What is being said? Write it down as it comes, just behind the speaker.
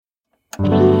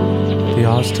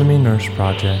Ostomy Nurse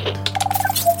Project.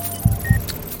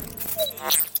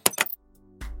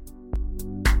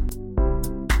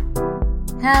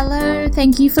 Hello,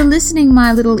 thank you for listening,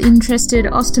 my little interested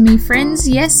ostomy friends.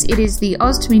 Yes, it is the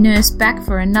Ostomy Nurse back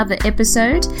for another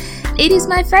episode. It is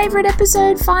my favourite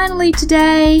episode finally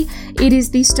today. It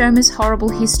is the Stoma's Horrible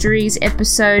Histories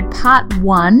episode part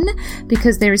 1.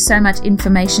 Because there is so much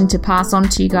information to pass on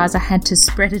to you guys, I had to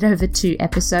spread it over 2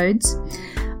 episodes.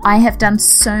 I have done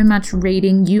so much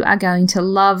reading. You are going to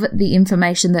love the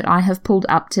information that I have pulled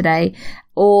up today,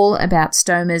 all about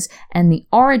stomas and the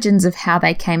origins of how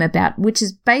they came about, which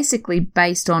is basically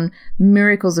based on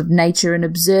miracles of nature and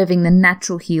observing the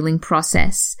natural healing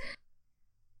process.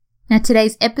 Now,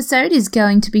 today's episode is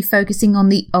going to be focusing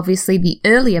on obviously the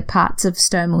earlier parts of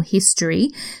stomal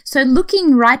history. So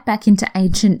looking right back into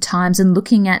ancient times and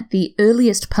looking at the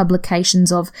earliest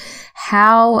publications of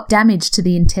how damage to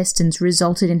the intestines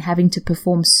resulted in having to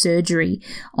perform surgery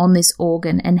on this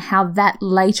organ, and how that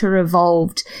later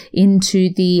evolved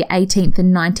into the 18th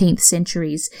and 19th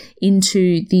centuries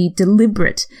into the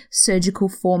deliberate surgical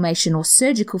formation or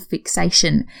surgical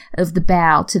fixation of the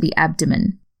bowel to the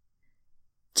abdomen.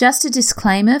 Just a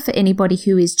disclaimer for anybody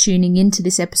who is tuning into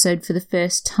this episode for the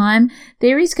first time,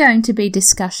 there is going to be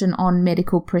discussion on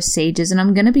medical procedures, and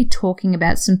I'm going to be talking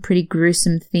about some pretty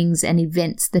gruesome things and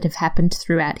events that have happened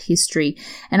throughout history.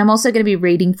 And I'm also going to be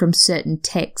reading from certain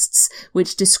texts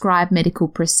which describe medical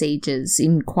procedures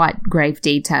in quite grave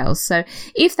detail. So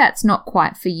if that's not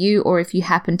quite for you, or if you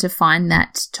happen to find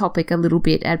that topic a little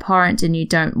bit abhorrent and you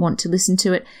don't want to listen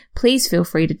to it, please feel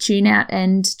free to tune out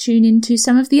and tune into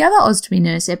some of the other Ostomy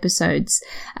Nurse episodes,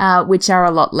 which are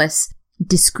a lot less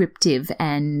descriptive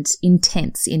and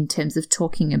intense in terms of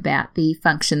talking about the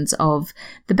functions of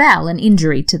the bowel and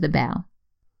injury to the bowel.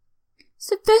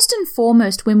 So first and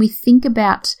foremost, when we think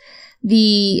about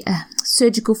the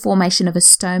surgical formation of a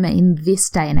stoma in this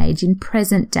day and age, in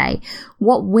present day,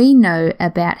 what we know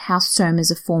about how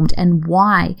stomas are formed and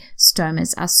why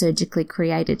stomas are surgically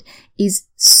created is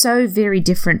so very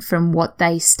different from what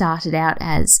they started out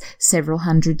as several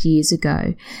hundred years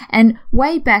ago. And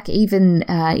way back even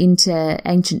into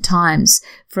ancient times,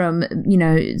 from,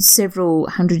 several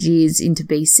hundred years into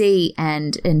BC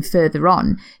and further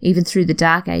on, even through the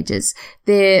Dark Ages,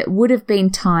 there would have been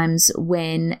times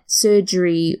when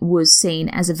surgery was seen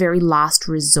as a very last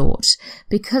resort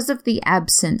because of the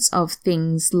absence of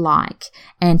things like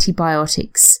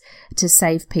antibiotics to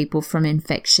save people from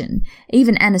infection.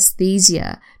 Even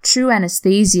anesthesia, true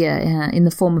anesthesia in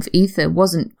the form of ether,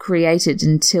 wasn't created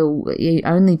until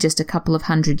only just a couple of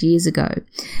hundred years ago.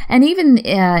 And even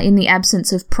in the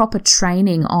absence of proper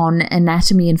training on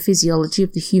anatomy and physiology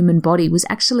of the human body was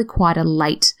actually quite a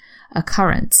late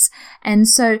occurrence. And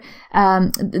so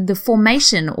the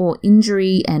formation or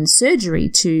injury and surgery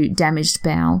to damaged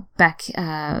bowel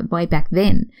way back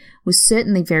then was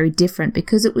certainly very different,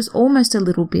 because it was almost a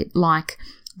little bit like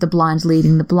the blind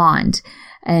leading the blind,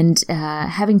 and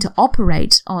having to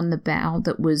operate on the bowel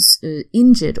that was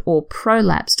injured or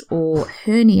prolapsed or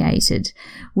herniated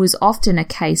was often a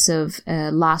case of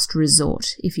last resort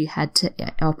if you had to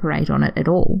operate on it at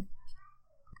all.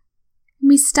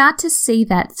 We start to see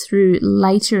that through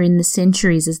later in the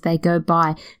centuries as they go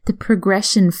by, the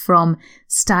progression from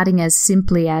starting as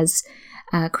simply as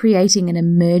creating an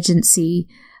emergency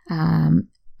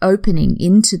opening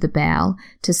into the bowel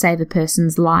to save a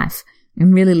person's life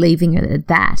and really leaving it at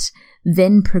that,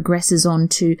 then progresses on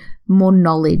to more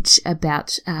knowledge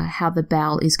about how the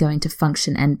bowel is going to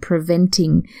function and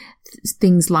preventing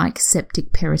things like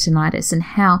septic peritonitis, and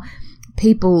how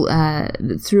people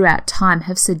throughout time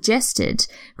have suggested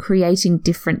creating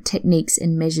different techniques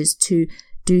and measures to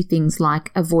do things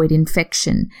like avoid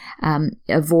infection,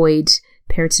 avoid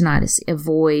peritonitis,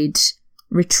 avoid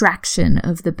retraction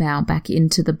of the bowel back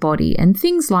into the body, and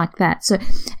things like that. So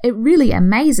it really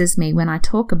amazes me when I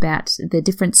talk about the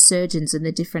different surgeons and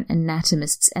the different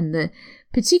anatomists and the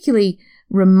particularly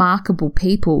remarkable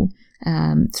people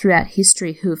throughout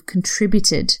history who have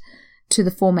contributed to the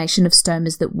formation of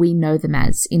stomas that we know them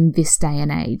as in this day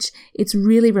and age. It's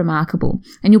really remarkable.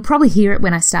 And you'll probably hear it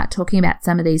when I start talking about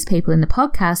some of these people in the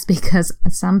podcast, because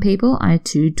some people I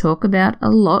too talk about a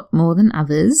lot more than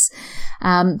others,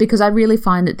 because I really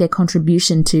find that their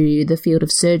contribution to the field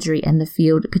of surgery and the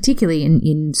field, particularly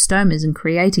in stomas and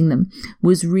creating them,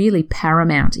 was really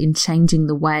paramount in changing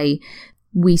the way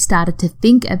we started to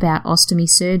think about ostomy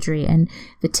surgery and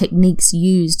the techniques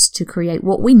used to create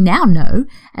what we now know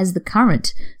as the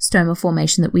current stoma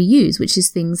formation that we use, which is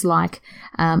things like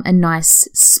a nice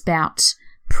spout,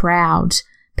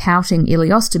 pouting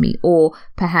ileostomy, or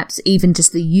perhaps even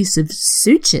just the use of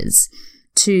sutures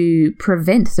to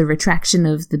prevent the retraction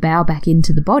of the bowel back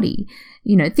into the body.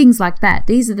 Things like that.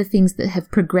 These are the things that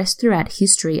have progressed throughout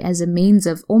history as a means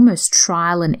of almost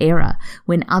trial and error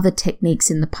when other techniques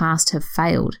in the past have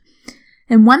failed.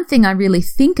 And one thing I really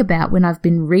think about when I've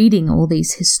been reading all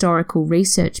these historical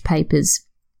research papers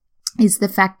is the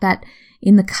fact that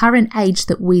in the current age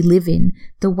that we live in,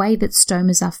 the way that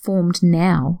stomas are formed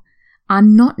now are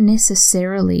not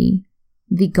necessarily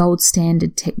the gold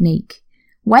standard technique.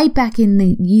 Way back in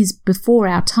the years before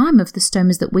our time of the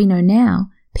stomas that we know now,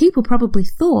 people probably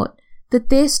thought that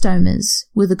their stomas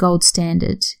were the gold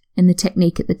standard and the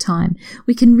technique at the time.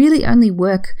 We can really only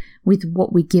work with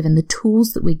what we're given, the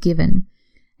tools that we're given.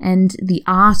 And the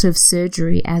art of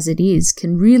surgery as it is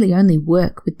can really only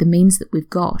work with the means that we've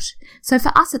got. So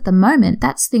for us at the moment,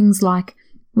 that's things like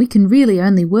we can really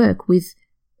only work with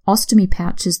ostomy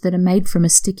pouches that are made from a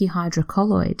sticky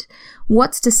hydrocolloid.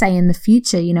 What's to say in the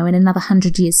future, in another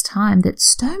 100 years' time, that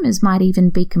stomas might even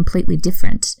be completely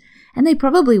different? And they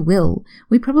probably will.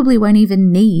 We probably won't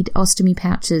even need ostomy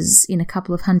pouches in a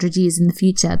couple of 100 years in the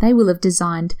future. They will have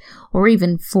designed or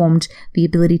even formed the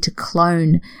ability to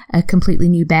clone a completely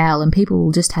new bowel, and people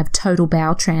will just have total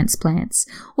bowel transplants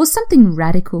or something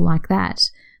radical like that.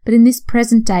 But in this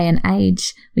present day and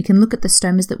age, we can look at the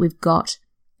stomas that we've got,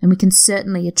 and we can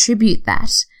certainly attribute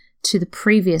that to the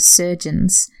previous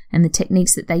surgeons and the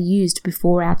techniques that they used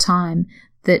before our time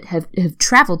that have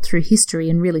travelled through history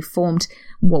and really formed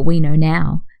what we know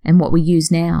now and what we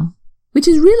use now, which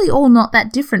is really all not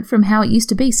that different from how it used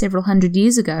to be several hundred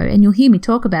years ago, and you'll hear me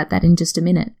talk about that in just a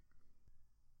minute.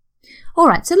 All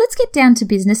right, so let's get down to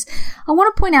business. I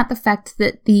want to point out the fact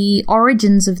that the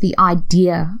origins of the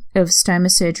idea of stoma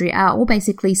surgery are all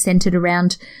basically centred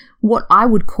around what I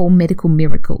would call medical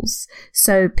miracles.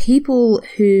 So people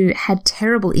who had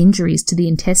terrible injuries to the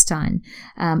intestine,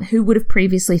 who would have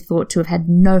previously thought to have had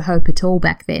no hope at all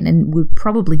back then and were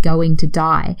probably going to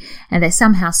die, and they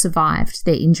somehow survived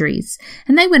their injuries.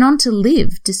 And they went on to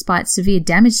live despite severe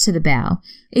damage to the bowel,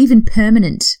 even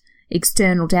permanent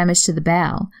external damage to the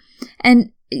bowel.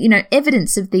 And,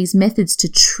 evidence of these methods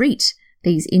to treat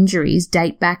these injuries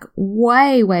date back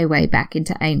way, way, way back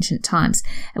into ancient times,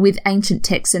 with ancient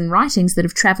texts and writings that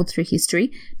have travelled through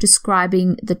history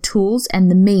describing the tools and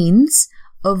the means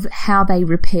of how they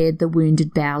repaired the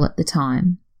wounded bowel at the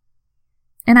time.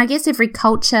 And I guess every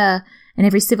culture and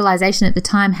every civilization at the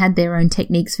time had their own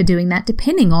techniques for doing that,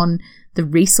 depending on the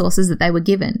resources that they were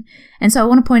given. And so I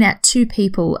want to point out two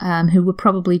people who were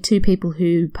probably two people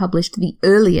who published the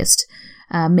earliest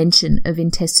mention of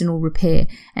intestinal repair,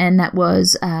 and that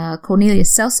was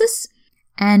Cornelius Celsus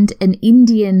and an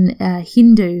Indian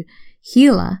Hindu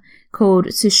healer called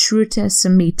Sushruta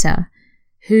Samhita,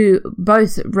 who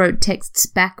both wrote texts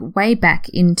way back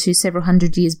into several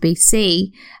hundred years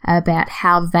BC about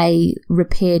how they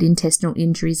repaired intestinal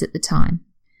injuries at the time.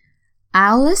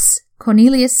 Aulus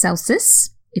Cornelius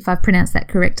Celsus, if I've pronounced that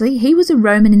correctly, he was a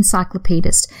Roman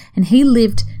encyclopedist, and he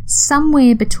lived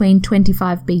somewhere between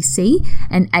 25 BC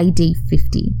and AD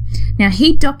 50. Now,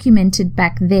 he documented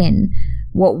back then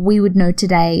what we would know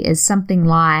today as something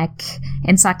like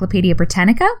Encyclopedia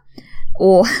Britannica,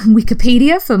 or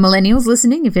Wikipedia for millennials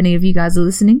listening, if any of you guys are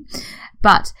listening,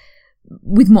 but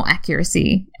with more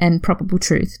accuracy and probable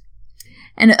truth.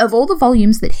 And of all the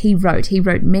volumes that he wrote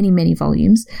many, many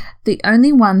volumes. The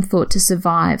only one thought to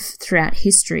survive throughout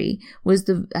history was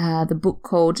the book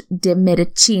called De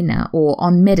Medicina, or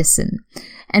On Medicine.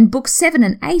 And books 7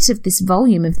 and 8 of this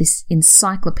volume of this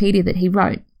encyclopedia that he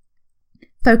wrote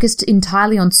focused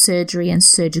entirely on surgery and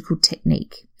surgical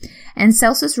technique. And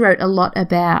Celsus wrote a lot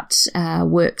about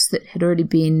works that had already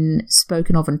been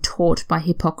spoken of and taught by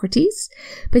Hippocrates,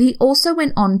 but he also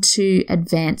went on to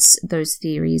advance those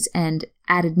theories and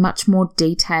added much more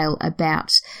detail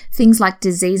about things like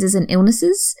diseases and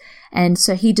illnesses. And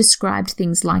so he described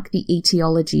things like the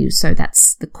etiology, so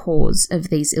that's the cause of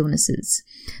these illnesses,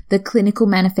 the clinical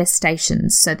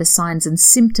manifestations, so the signs and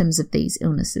symptoms of these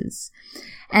illnesses,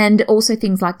 and also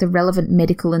things like the relevant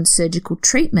medical and surgical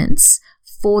treatments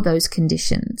for those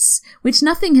conditions, which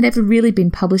nothing had ever really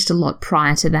been published a lot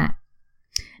prior to that.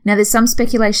 Now, there's some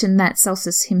speculation that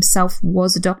Celsus himself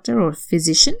was a doctor or a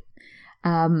physician,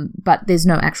 but there's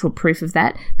no actual proof of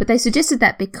that. But they suggested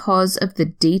that because of the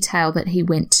detail that he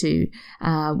went to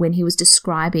when he was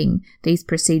describing these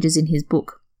procedures in his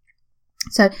book.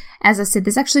 So, as I said,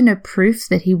 there's actually no proof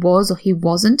that he was or he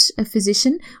wasn't a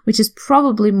physician, which is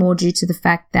probably more due to the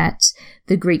fact that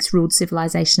the Greeks ruled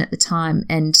civilization at the time,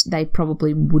 and they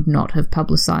probably would not have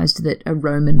publicized that a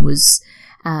Roman was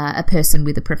a person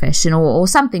with a profession or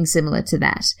something similar to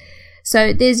that.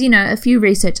 So there's, a few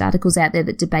research articles out there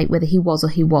that debate whether he was or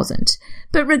he wasn't.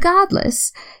 But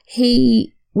regardless,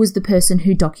 he was the person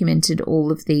who documented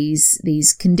all of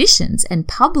these conditions and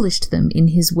published them in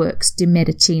his works De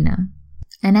Medicina.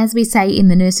 And as we say in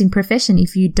the nursing profession,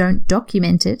 if you don't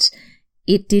document it,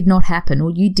 it did not happen,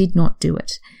 or you did not do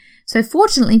it. So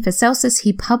fortunately for Celsus,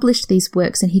 he published these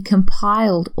works and he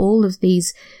compiled all of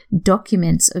these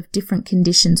documents of different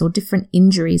conditions or different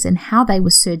injuries and how they were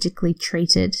surgically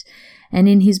treated. And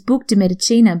in his book De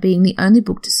Medicina, being the only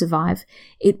book to survive,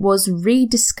 it was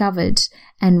rediscovered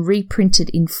and reprinted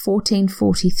in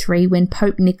 1443 when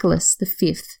Pope Nicholas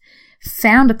V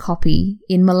found a copy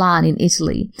in Milan in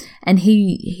Italy, and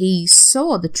he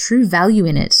saw the true value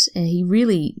in it. He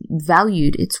really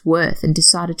valued its worth and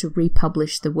decided to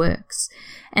republish the works.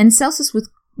 And Celsus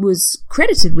was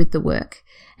credited with the work.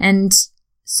 And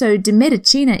so De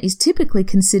Medicina is typically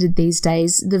considered these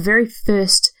days the very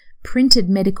first printed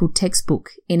medical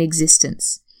textbook in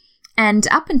existence. And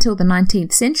up until the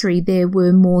 19th century, there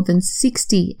were more than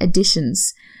 60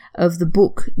 editions of the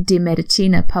book De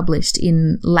Medicina published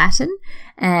in Latin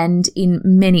and in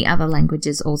many other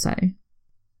languages also.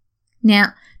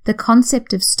 Now, the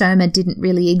concept of stoma didn't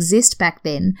really exist back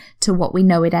then to what we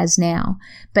know it as now,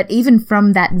 but even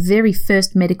from that very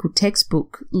first medical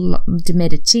textbook, De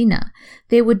Medicina,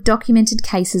 there were documented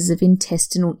cases of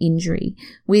intestinal injury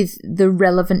with the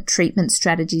relevant treatment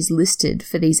strategies listed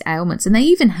for these ailments, and they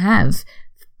even have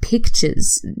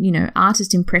pictures,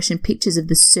 artist impression pictures of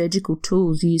the surgical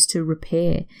tools used to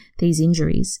repair these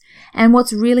injuries. And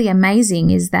what's really amazing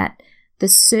is that the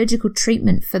surgical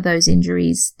treatment for those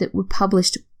injuries that were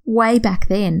published way back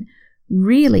then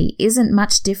really isn't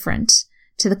much different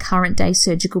to the current day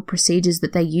surgical procedures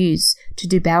that they use to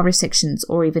do bowel resections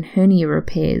or even hernia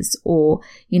repairs or,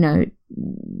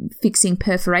 fixing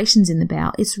perforations in the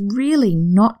bowel. It's really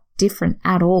not different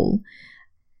at all.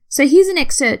 So here's an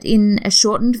excerpt in a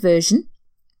shortened version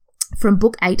from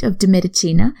Book 8 of De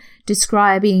Medicina,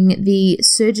 describing the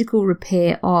surgical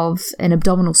repair of an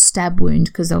abdominal stab wound,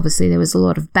 because obviously there was a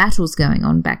lot of battles going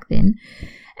on back then.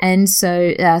 And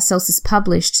so Celsus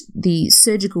published the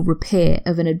surgical repair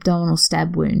of an abdominal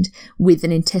stab wound with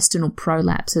an intestinal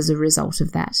prolapse as a result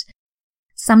of that.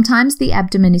 Sometimes the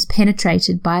abdomen is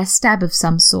penetrated by a stab of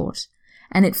some sort,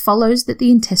 and it follows that the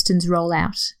intestines roll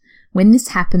out. When this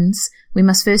happens, we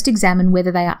must first examine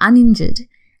whether they are uninjured,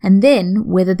 and then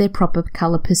whether their proper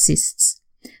colour persists.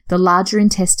 The larger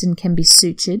intestine can be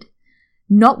sutured,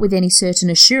 not with any certain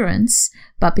assurance,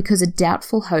 but because a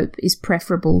doubtful hope is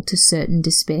preferable to certain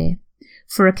despair,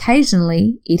 for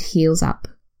occasionally it heals up.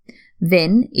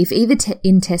 Then, if either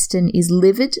intestine is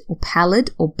livid or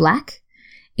pallid or black,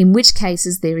 in which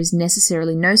cases there is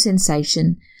necessarily no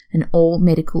sensation and all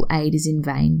medical aid is in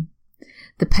vain.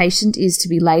 The patient is to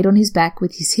be laid on his back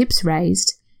with his hips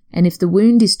raised, and if the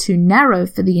wound is too narrow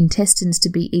for the intestines to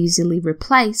be easily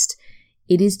replaced,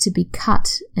 it is to be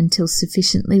cut until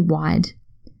sufficiently wide.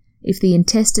 If the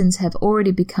intestines have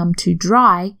already become too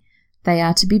dry, they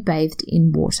are to be bathed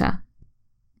in water.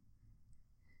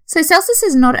 So Celsus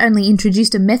has not only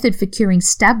introduced a method for curing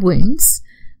stab wounds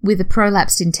with a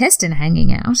prolapsed intestine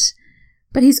hanging out,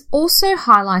 but he's also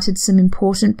highlighted some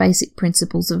important basic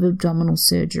principles of abdominal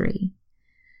surgery.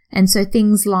 And so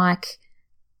things like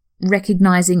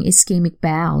recognizing ischemic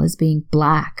bowel as being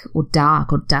black or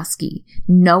dark or dusky,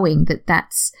 knowing that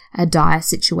that's a dire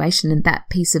situation and that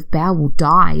piece of bowel will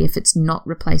die if it's not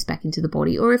replaced back into the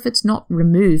body or if it's not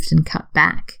removed and cut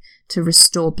back to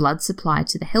restore blood supply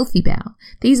to the healthy bowel.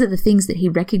 These are the things that he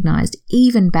recognized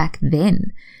even back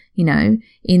then,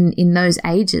 in those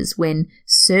ages when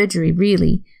surgery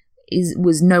really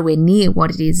was nowhere near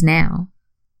what it is now.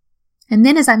 And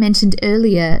then, as I mentioned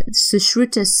earlier,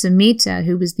 Sushruta Samhita,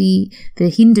 who was the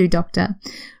Hindu doctor,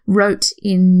 wrote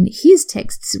in his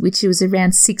texts, which was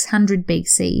around 600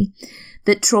 BC,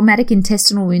 that traumatic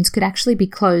intestinal wounds could actually be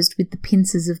closed with the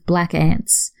pincers of black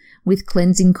ants, with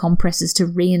cleansing compresses to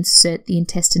reinsert the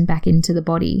intestine back into the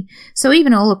body. So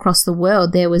even all across the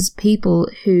world, there was people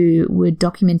who were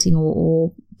documenting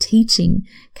or teaching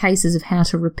cases of how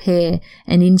to repair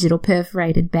an injured or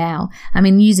perforated bowel. I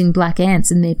mean, using black ants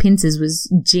and their pincers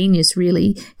was genius,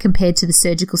 really, compared to the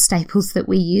surgical staples that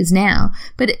we use now.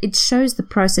 But it shows the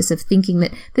process of thinking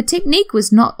that the technique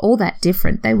was not all that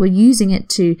different. They were using it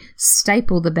to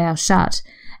staple the bowel shut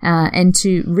and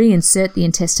to reinsert the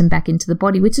intestine back into the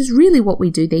body, which is really what we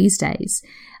do these days.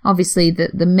 Obviously,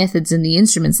 the methods and the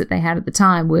instruments that they had at the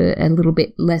time were a little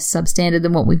bit less substandard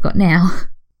than what we've got now.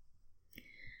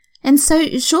 And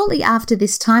so shortly after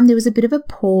this time, there was a bit of a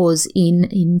pause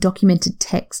in documented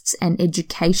texts and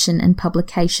education and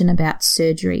publication about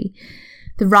surgery.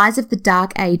 The rise of the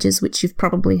Dark Ages, which you've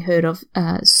probably heard of,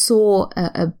 saw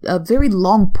a very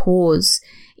long pause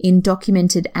in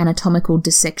documented anatomical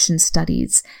dissection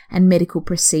studies and medical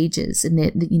procedures, and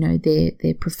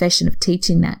their profession of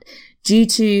teaching that, due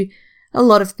to a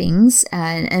lot of things,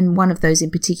 and one of those in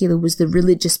particular was the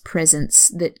religious presence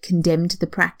that condemned the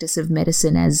practice of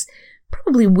medicine as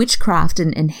probably witchcraft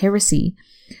and heresy.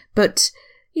 But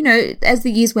as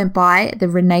the years went by, the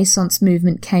Renaissance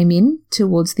movement came in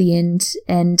towards the end,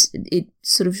 and it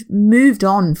sort of moved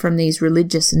on from these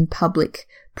religious and public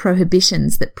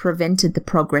prohibitions that prevented the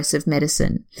progress of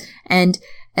medicine. And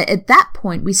at that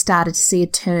point, we started to see a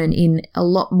turn in a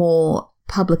lot more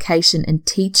publication and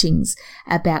teachings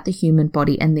about the human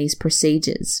body and these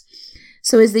procedures.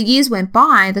 So as the years went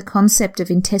by, the concept of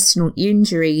intestinal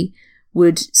injury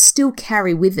would still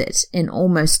carry with it an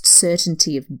almost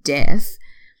certainty of death,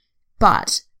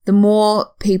 but the more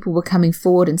people were coming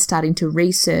forward and starting to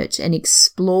research and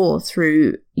explore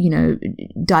through,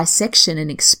 dissection and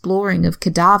exploring of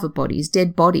cadaver bodies,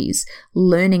 dead bodies,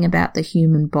 learning about the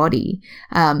human body,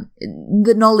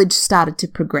 the knowledge started to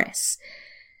progress.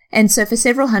 And so for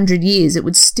several hundred years, it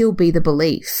would still be the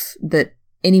belief that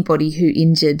anybody who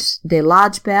injured their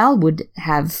large bowel would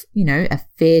have, a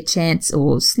fair chance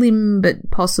or slim but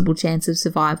possible chance of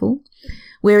survival,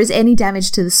 whereas any damage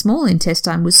to the small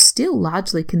intestine was still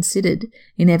largely considered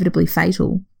inevitably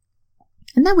fatal.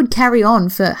 And that would carry on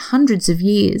for hundreds of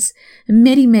years, and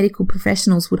many medical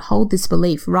professionals would hold this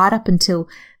belief right up until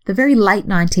the very late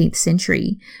 19th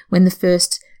century, when the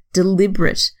first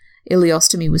deliberate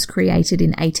ileostomy was created in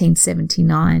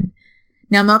 1879.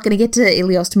 Now, I'm not going to get to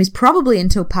ileostomies probably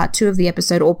until part 2 of the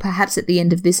episode, or perhaps at the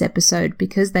end of this episode,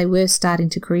 because they were starting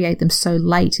to create them so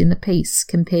late in the piece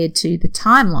compared to the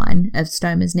timeline of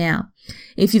stomas now.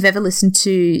 If you've ever listened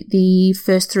to the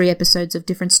first 3 episodes of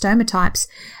different stoma types,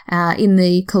 in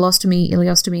the colostomy,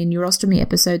 ileostomy, and urostomy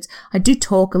episodes, I do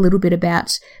talk a little bit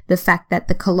about the fact that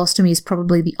the colostomy is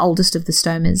probably the oldest of the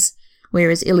stomas,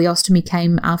 whereas ileostomy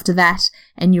came after that,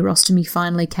 and urostomy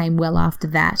finally came well after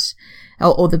that,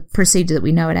 or the procedure that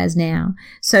we know it as now.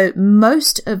 So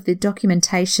most of the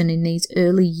documentation in these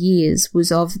early years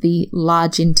was of the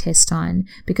large intestine,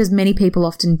 because many people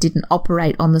often didn't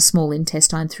operate on the small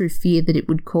intestine through fear that it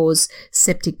would cause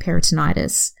septic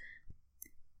peritonitis.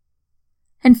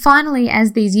 And finally,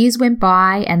 as these years went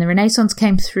by and the Renaissance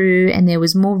came through and there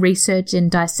was more research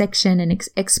and dissection and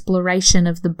exploration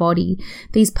of the body,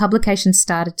 these publications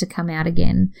started to come out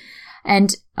again.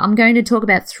 And I'm going to talk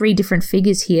about 3 different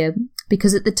figures here,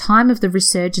 because at the time of the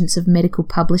resurgence of medical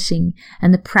publishing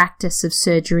and the practice of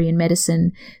surgery and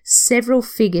medicine, several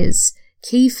figures,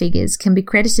 key figures, can be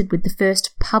credited with the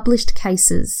first published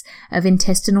cases of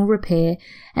intestinal repair,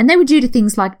 and they were due to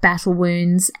things like battle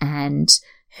wounds and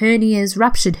hernias,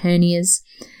 ruptured hernias.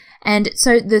 And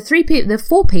so the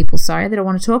 4 people that I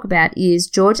want to talk about is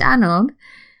George Arnaud,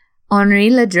 Henri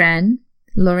Ledran,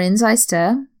 Lorenz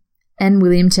Eyster, and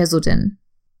William Cheselden.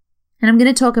 And I'm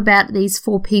going to talk about these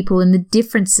 4 people and the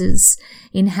differences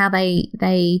in how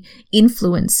they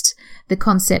influenced the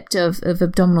concept of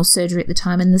abdominal surgery at the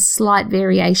time, and the slight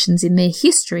variations in their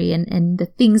history and the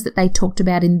things that they talked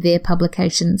about in their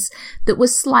publications that were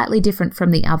slightly different from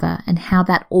the other, and how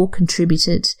that all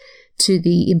contributed to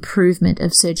the improvement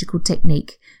of surgical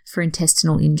technique for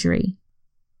intestinal injury.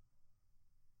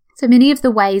 So many of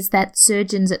the ways that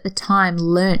surgeons at the time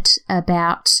learnt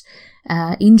about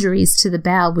injuries to the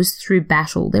bowel was through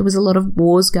battle. There was a lot of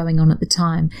wars going on at the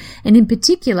time. And in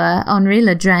particular, Henri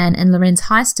Ledran and Lorenz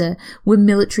Eyster were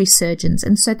military surgeons,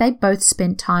 and so they both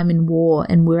spent time in war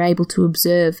and were able to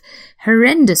observe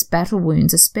horrendous battle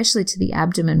wounds, especially to the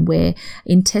abdomen, where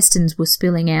intestines were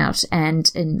spilling out,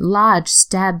 and large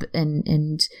stab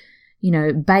and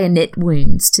bayonet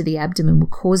wounds to the abdomen were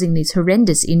causing these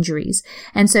horrendous injuries.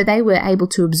 And so they were able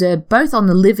to observe, both on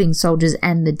the living soldiers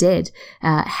and the dead,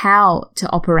 how to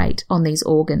operate on these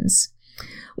organs.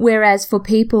 Whereas for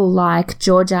people like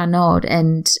George Arnaud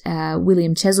and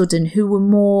William Cheselden, who were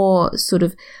more sort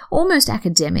of almost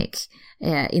academic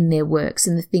in their works,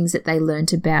 and the things that they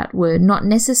learnt about were not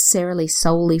necessarily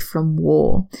solely from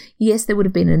war. Yes, there would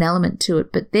have been an element to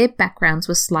it, but their backgrounds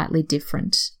were slightly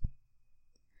different.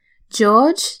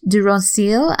 Georges de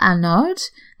Roncil Arnaud,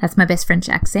 that's my best French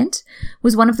accent,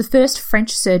 was one of the first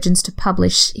French surgeons to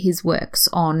publish his works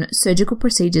on surgical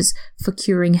procedures for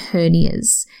curing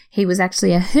hernias. He was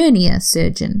actually a hernia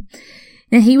surgeon.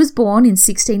 Now, he was born in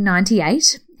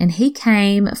 1698, and he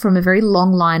came from a very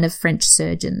long line of French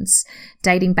surgeons,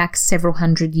 dating back several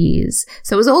hundred years.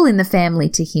 So it was all in the family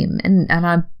to him, and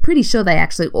I'm pretty sure they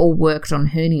actually all worked on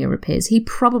hernia repairs. He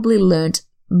probably learnt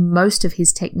most of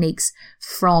his techniques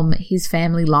from his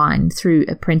family line through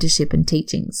apprenticeship and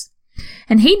teachings.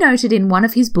 And he noted in one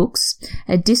of his books,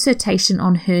 a dissertation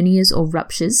on hernias or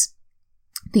ruptures,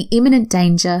 the imminent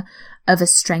danger of a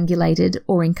strangulated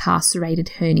or incarcerated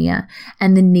hernia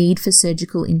and the need for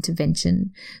surgical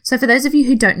intervention. So for those of you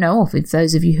who don't know, or for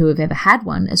those of you who have ever had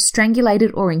one, a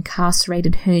strangulated or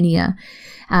incarcerated hernia,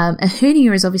 a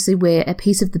hernia is obviously where a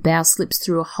piece of the bowel slips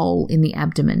through a hole in the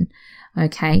abdomen.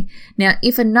 Okay. Now,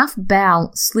 if enough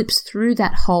bowel slips through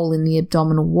that hole in the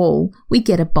abdominal wall, we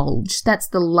get a bulge. That's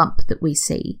the lump that we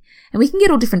see. And we can get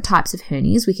all different types of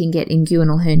hernias. We can get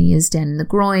inguinal hernias down in the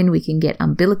groin. We can get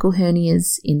umbilical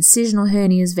hernias, incisional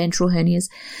hernias, ventral hernias.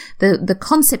 The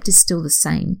concept is still the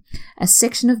same. A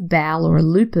section of bowel or a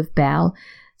loop of bowel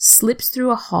slips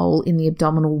through a hole in the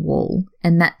abdominal wall,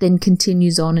 and that then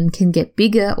continues on and can get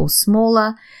bigger or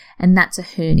smaller, and that's a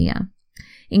hernia.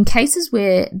 In cases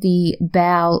where the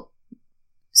bowel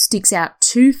sticks out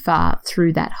too far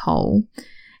through that hole,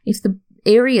 if the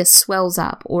area swells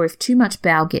up or if too much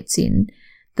bowel gets in,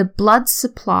 the blood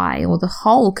supply or the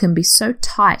hole can be so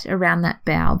tight around that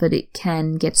bowel that it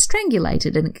can get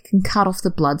strangulated and it can cut off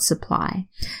the blood supply.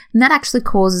 And that actually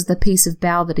causes the piece of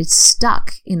bowel that is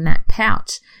stuck in that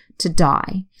pouch to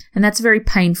die. And that's very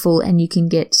painful, and you can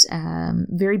get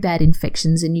very bad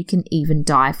infections, and you can even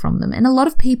die from them. And a lot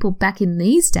of people back in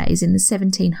these days, in the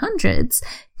 1700s,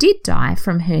 did die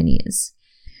from hernias.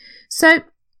 So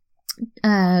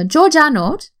George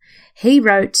Arnauld, he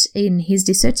wrote in his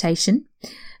dissertation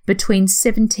between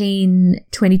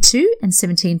 1722 and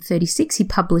 1736, he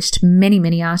published many,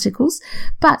 many articles,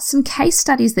 but some case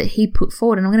studies that he put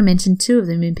forward, and I'm going to mention two of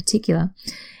them in particular.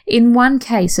 In one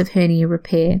case of hernia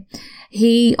repair,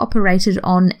 he operated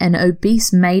on an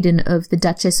obese maiden of the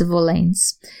Duchess of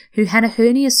Orleans who had a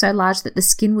hernia so large that the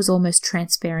skin was almost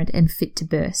transparent and fit to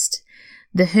burst.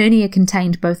 The hernia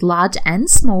contained both large and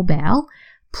small bowel,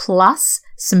 plus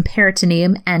some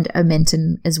peritoneum and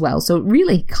omentum as well. So it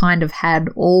really kind of had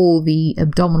all the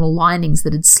abdominal linings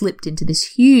that had slipped into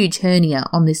this huge hernia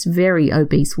on this very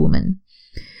obese woman.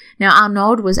 Now,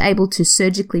 Arnauld was able to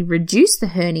surgically reduce the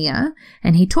hernia,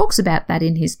 and he talks about that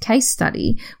in his case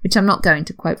study, which I'm not going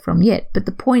to quote from yet. But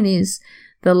the point is,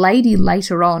 the lady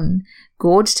later on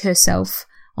gorged herself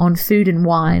on food and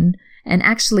wine and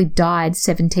actually died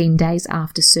 17 days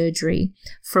after surgery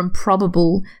from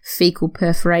probable fecal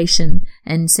perforation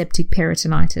and septic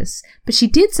peritonitis. But she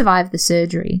did survive the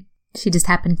surgery. She just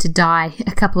happened to die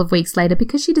a couple of weeks later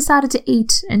because she decided to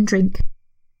eat and drink.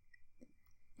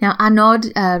 Now,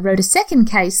 Arnauld wrote a second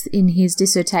case in his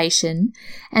dissertation,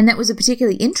 and that was a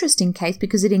particularly interesting case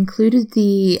because it included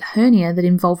the hernia that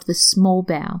involved the small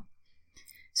bowel.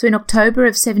 So in October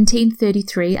of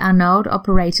 1733, Arnauld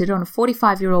operated on a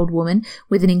 45-year-old woman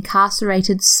with an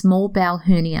incarcerated small bowel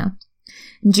hernia.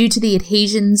 And due to the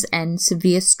adhesions and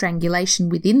severe strangulation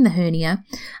within the hernia,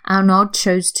 Arnauld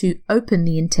chose to open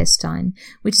the intestine,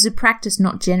 which is a practice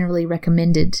not generally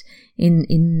recommended in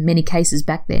many cases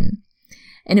back then.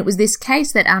 And it was this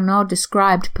case that Arnauld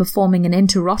described performing an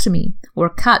enterotomy, or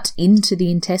a cut into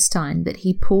the intestine that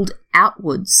he pulled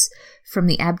outwards from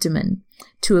the abdomen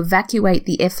to evacuate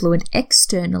the effluent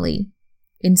externally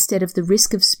instead of the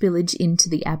risk of spillage into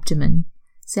the abdomen.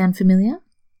 Sound familiar?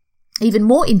 Even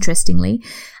more interestingly,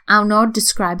 Arnauld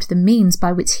described the means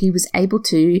by which he was able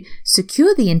to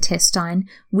secure the intestine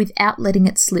without letting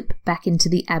it slip back into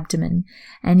the abdomen.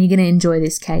 And you're going to enjoy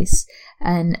this case.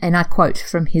 And I quote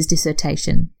from his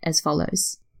dissertation as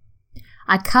follows.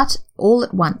 I cut all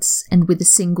at once and with a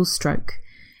single stroke.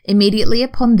 Immediately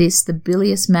upon this, the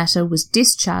bilious matter was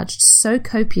discharged so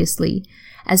copiously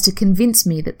as to convince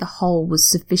me that the hole was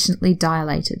sufficiently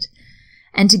dilated,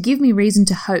 and to give me reason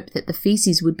to hope that the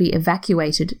feces would be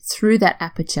evacuated through that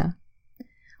aperture.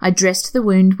 I dressed the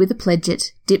wound with a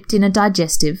pledget dipped in a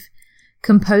digestive,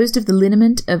 composed of the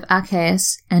liniment of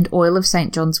Archaeus and oil of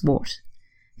St. John's wort.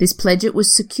 This pledget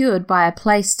was secured by a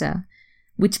plaister,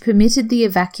 which permitted the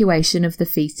evacuation of the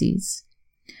feces.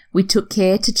 We took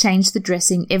care to change the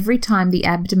dressing every time the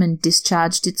abdomen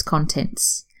discharged its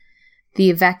contents. The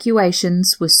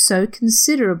evacuations were so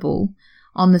considerable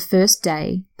on the first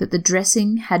day that the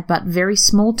dressing had but very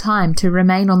small time to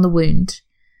remain on the wound,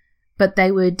 but they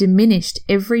were diminished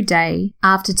every day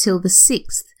after till the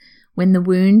 6th, when the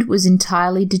wound was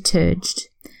entirely deterged.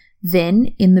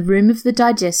 Then, in the room of the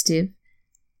digestive,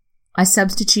 I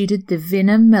substituted the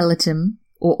vinum mellitum,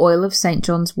 or oil of St.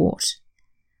 John's wort.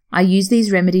 I use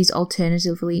these remedies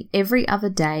alternatively every other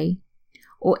day,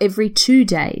 or every 2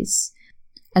 days,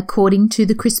 according to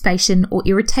the crispation or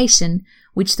irritation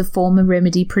which the former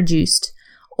remedy produced,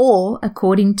 or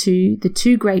according to the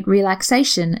too great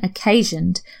relaxation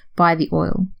occasioned by the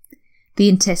oil. The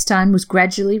intestine was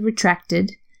gradually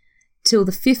retracted till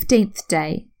the 15th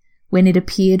day, when it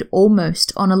appeared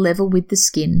almost on a level with the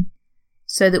skin,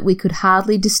 so that we could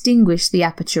hardly distinguish the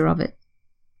aperture of it.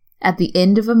 At the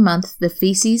end of a month, the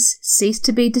feces ceased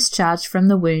to be discharged from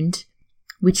the wound,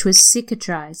 which was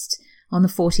cicatrized on the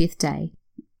 40th day.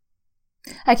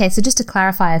 Okay, so just to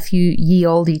clarify a few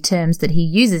ye-olde terms that he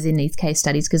uses in these case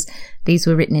studies, because these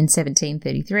were written in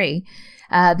 1733,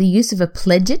 the use of a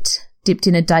pledget dipped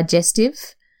in a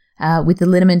digestive with the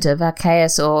liniment of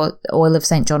archaeus or oil of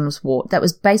St. John's wort. That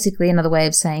was basically another way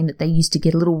of saying that they used to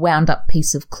get a little wound-up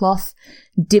piece of cloth,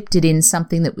 dipped it in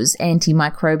something that was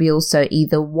antimicrobial, so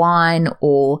either wine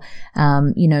or,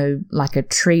 like a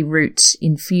tree root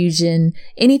infusion,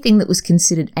 anything that was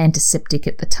considered antiseptic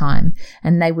at the time,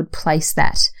 and they would place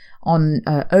that on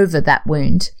over that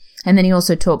wound. And then he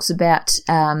also talks about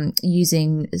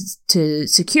using to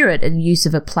secure it and use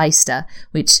of a plaister,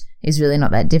 which is really not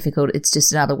that difficult. It's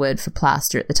just another word for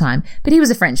plaster at the time. But he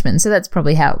was a Frenchman, so that's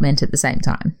probably how it meant at the same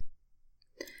time.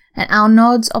 And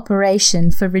Arnaud's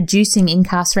operation for reducing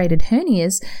incarcerated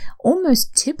hernias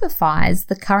almost typifies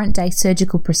the current-day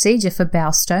surgical procedure for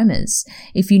bowel stomas,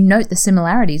 if you note the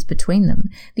similarities between them.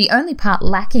 The only part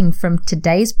lacking from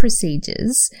today's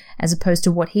procedures, as opposed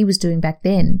to what he was doing back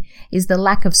then, is the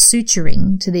lack of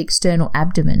suturing to the external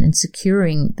abdomen and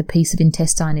securing the piece of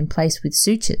intestine in place with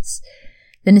sutures.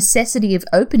 The necessity of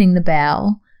opening the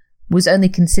bowel was only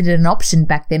considered an option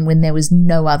back then when there was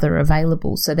no other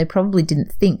available, so they probably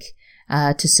didn't think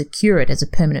to secure it as a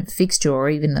permanent fixture or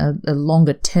even a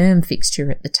longer-term fixture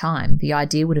at the time. The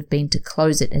idea would have been to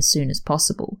close it as soon as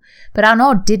possible. But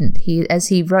Arnaud didn't. As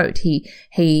he wrote,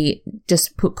 he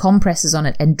just put compresses on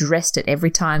it and dressed it.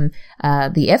 Every time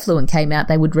the effluent came out,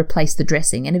 they would replace the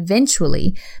dressing. And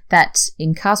eventually, that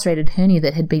incarcerated hernia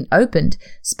that had been opened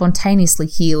spontaneously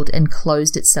healed and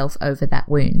closed itself over that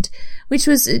wound, which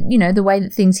was, the way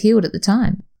that things healed at the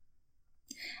time.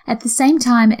 At the same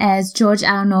time as Georges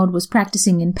Arnaud was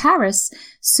practicing in Paris,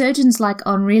 surgeons like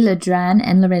Henri Ledran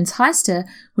and Lorenz Heister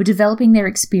were developing their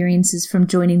experiences from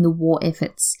joining the war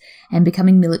efforts and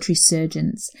becoming military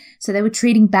surgeons. So they were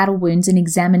treating battle wounds and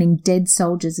examining dead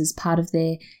soldiers as part of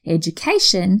their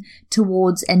education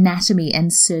towards anatomy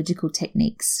and surgical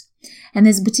techniques. And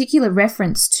there's a particular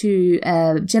reference to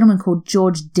a gentleman called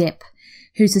Georges Deppe,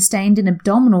 who sustained an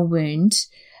abdominal wound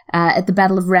at the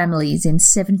Battle of Ramillies in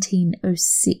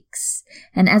 1706.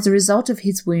 And as a result of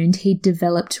his wound, he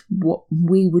developed what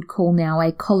we would call now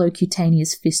a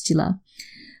colocutaneous fistula,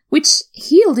 which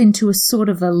healed into a sort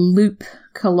of a loop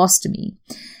colostomy.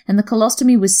 And the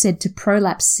colostomy was said to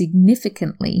prolapse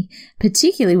significantly,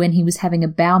 particularly when he was having a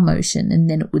bowel motion, and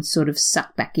then it would sort of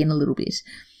suck back in a little bit.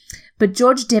 But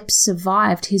Georges Deppe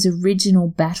survived his original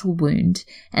battle wound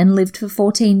and lived for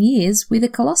 14 years with a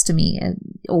colostomy,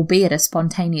 albeit a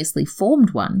spontaneously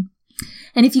formed one.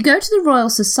 And if you go to the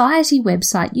Royal Society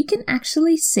website, you can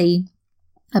actually see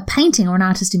a painting or an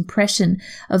artist impression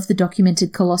of the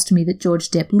documented colostomy that Georges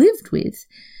Deppe lived with.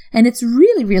 And it's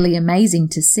really, really amazing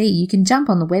to see. You can jump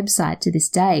on the website to this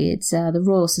day. It's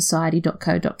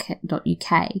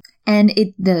theroyalsociety.co.uk. And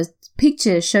the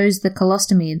picture shows the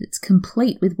colostomy that's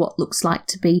complete with what looks like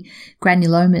to be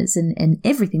granulomas and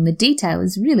everything. The detail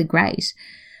is really great.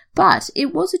 But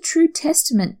it was a true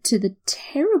testament to the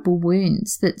terrible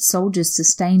wounds that soldiers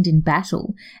sustained in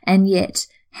battle, and yet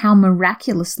how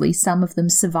miraculously some of them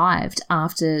survived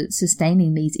after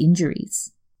sustaining these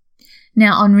injuries.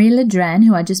 Now, Henri Ledran,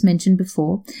 who I just mentioned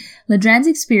before, Ledran's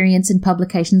experience and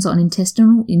publications on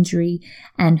intestinal injury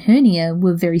and hernia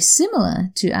were very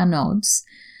similar to Arnaud's.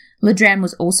 Ledran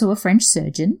was also a French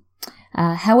surgeon.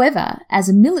 However, as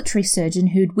a military surgeon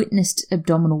who'd witnessed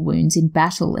abdominal wounds in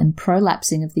battle and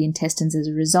prolapsing of the intestines as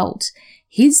a result,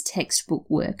 his textbook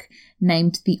work,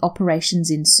 named The Operations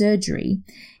in Surgery,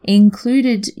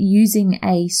 included using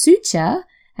a suture,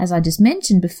 as I just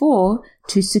mentioned before,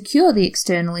 to secure the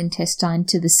external intestine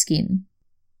to the skin.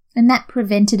 And that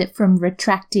prevented it from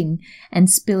retracting and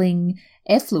spilling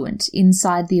effluent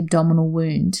inside the abdominal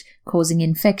wound, causing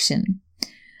infection.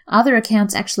 Other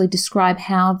accounts actually describe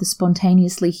how the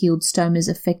spontaneously healed stomas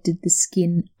affected the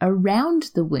skin around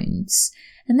the wounds.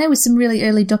 And there were some really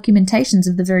early documentations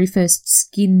of the very first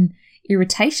skin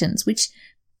irritations, which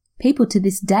people to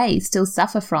this day still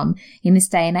suffer from in this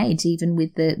day and age, even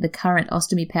with the current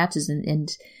ostomy pouches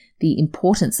and the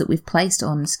importance that we've placed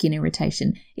on skin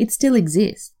irritation. It still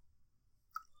exists.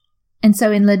 And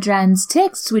so in Ledran's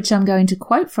texts, which I'm going to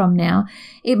quote from now,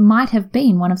 it might have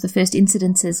been one of the first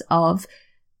incidences of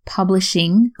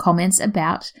publishing comments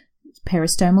about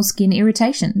peristomal skin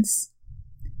irritations.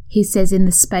 He says in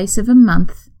the space of a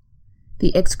month,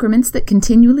 the excrements that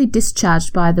continually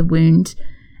discharged by the wound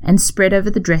and spread over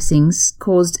the dressings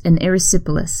caused an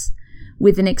erysipelas,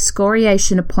 with an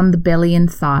excoriation upon the belly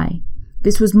and thigh.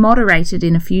 This was moderated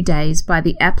in a few days by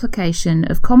the application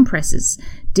of compresses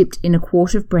dipped in a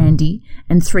quart of brandy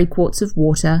and 3 quarts of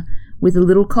water, with a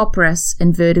little copperas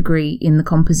and verdigris in the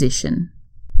composition.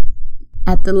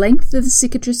 At the length of the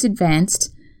cicatrice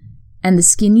advanced, and the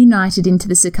skin united into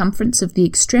the circumference of the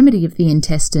extremity of the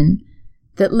intestine,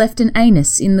 that left an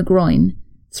anus in the groin,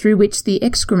 through which the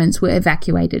excrements were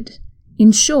evacuated.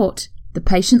 In short, the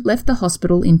patient left the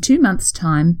hospital in 2 months'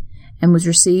 time and was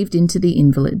received into the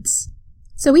invalids.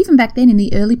 So even back then, in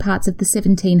the early parts of the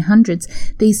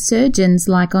 1700s, these surgeons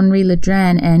like Henri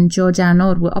Ledran and Georges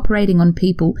Arnaud were operating on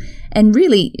people, and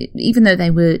really, even though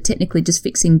they were technically just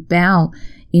fixing bowel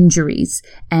injuries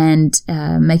and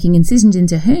making incisions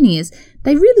into hernias,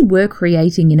 they really were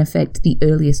creating, in effect, the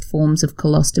earliest forms of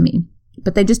colostomy.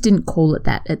 But they just didn't call it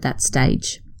that at that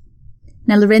stage.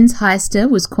 Now, Lorenz Heister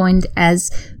was coined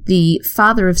as the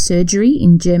father of surgery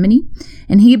in Germany,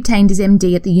 and he obtained his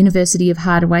MD at the University of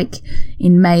Harderwijk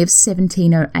in May of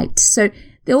 1708. So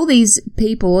all these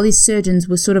people, all these surgeons,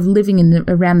 were sort of living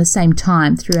around the same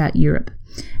time throughout Europe.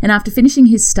 And after finishing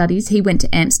his studies, he went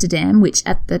to Amsterdam, which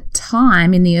at the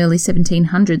time in the early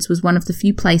 1700s was one of the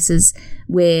few places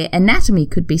where anatomy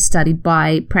could be studied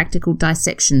by practical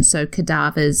dissection, so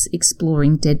cadavers,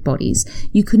 exploring dead bodies.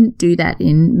 You couldn't do that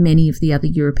in many of the other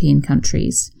European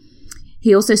countries.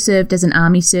 He also served as an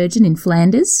army surgeon in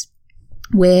Flanders,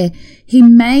 where he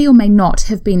may or may not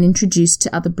have been introduced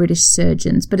to other British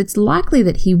surgeons, but it's likely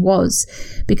that he was,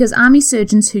 because army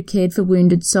surgeons who cared for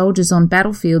wounded soldiers on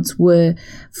battlefields were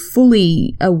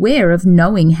fully aware of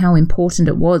knowing how important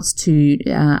it was to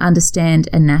understand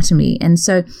anatomy. And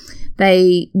so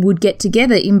they would get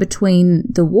together in between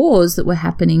the wars that were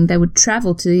happening. They would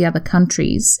travel to the other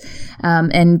countries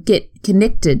and get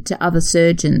connected to other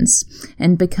surgeons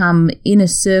and become inner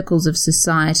circles of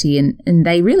society. And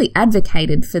they really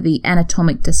advocated for the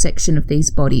anatomic dissection of these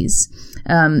bodies,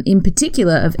 in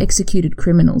particular of executed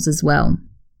criminals as well.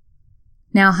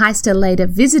 Now, Heister later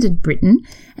visited Britain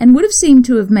and would have seemed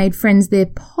to have made friends there,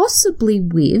 possibly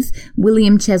with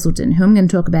William Cheselden, who I'm going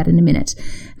to talk about in a minute.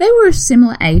 They were a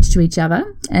similar age to each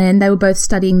other, and they were both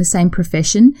studying the same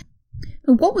profession.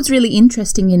 But what was really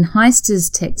interesting in Heister's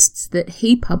texts that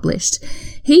he published,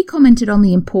 he commented on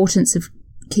the importance of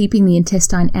keeping the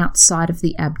intestine outside of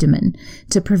the abdomen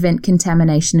to prevent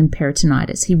contamination and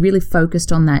peritonitis. He really focused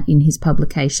on that in his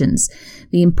publications.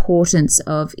 The importance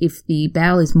of, if the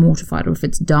bowel is mortified or if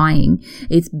it's dying,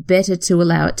 it's better to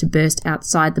allow it to burst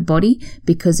outside the body,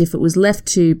 because if it was left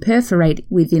to perforate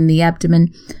within the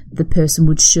abdomen, the person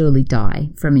would surely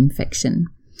die from infection.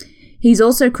 He's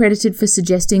also credited for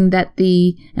suggesting that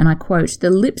and I quote, the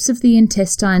lips of the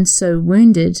intestine so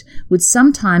wounded would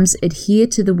sometimes adhere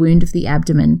to the wound of the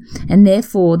abdomen, and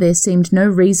therefore there seemed no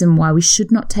reason why we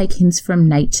should not take hints from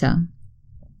nature.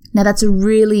 Now that's a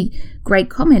really great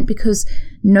comment, because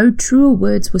no truer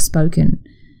words were spoken.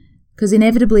 Because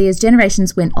inevitably, as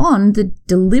generations went on, the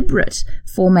deliberate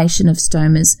formation of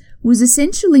stomas was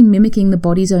essentially mimicking the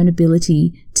body's own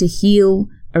ability to heal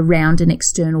around an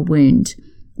external wound,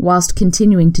 whilst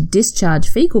continuing to discharge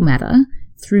fecal matter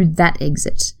through that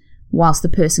exit, whilst the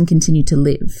person continued to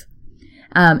live.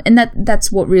 And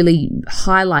that's what really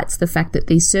highlights the fact that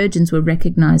these surgeons were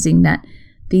recognizing that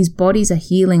these bodies are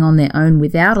healing on their own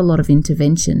without a lot of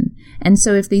intervention. And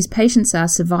so if these patients are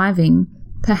surviving,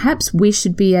 perhaps we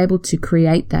should be able to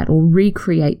create that or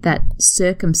recreate that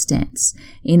circumstance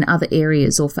in other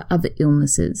areas or for other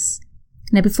illnesses.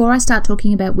 Now, before I start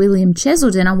talking about William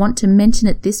Cheselden, I want to mention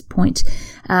at this point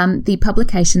the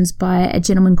publications by a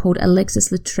gentleman called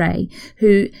Alexis Littré,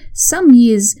 who some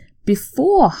years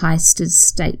before Heister's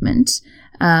statement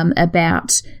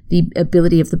about the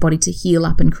ability of the body to heal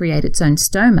up and create its own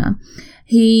stoma,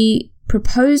 he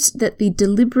proposed that the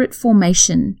deliberate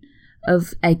formation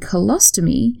of a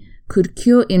colostomy could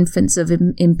cure infants of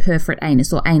imperforate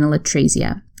anus or anal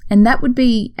atresia. And that would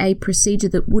be a procedure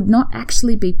that would not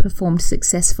actually be performed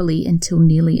successfully until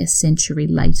nearly a century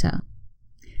later.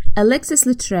 Alexis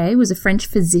Littré was a French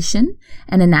physician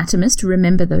and anatomist,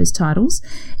 remember those titles.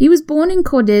 He was born in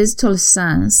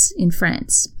Cordes-Tolosins in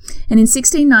France, and in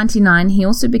 1699 he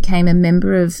also became a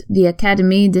member of the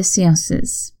Académie des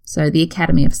Sciences, so the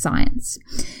Academy of Science.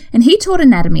 And he taught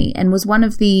anatomy and was one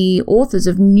of the authors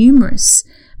of numerous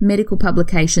medical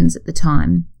publications at the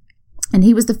time. And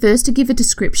he was the first to give a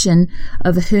description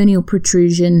of a hernial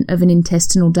protrusion of an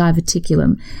intestinal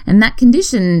diverticulum. And that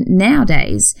condition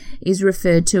nowadays is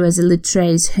referred to as a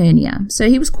Littré's hernia. So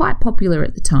he was quite popular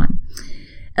at the time.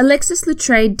 Alexis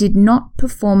Latreille did not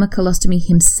perform a colostomy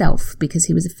himself because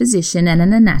he was a physician and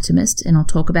an anatomist, and I'll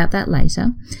talk about that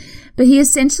later, but he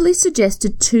essentially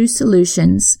suggested two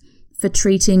solutions for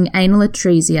treating anal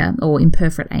atresia or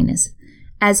imperforate anus,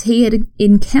 as he had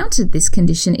encountered this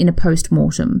condition in a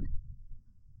post-mortem.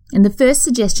 And the first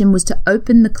suggestion was to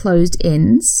open the closed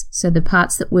ends, so the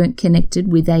parts that weren't connected,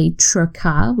 with a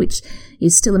trocar, which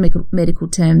is still a medical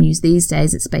term used these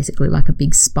days. It's basically like a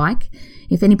big spike.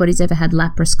 If anybody's ever had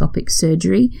laparoscopic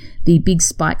surgery, the big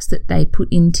spikes that they put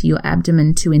into your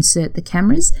abdomen to insert the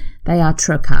cameras, they are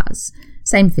trocars.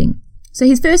 Same thing. So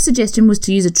his first suggestion was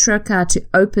to use a trocar to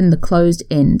open the closed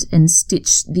end and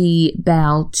stitch the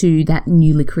bowel to that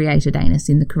newly created anus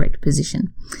in the correct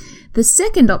position. The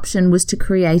second option was to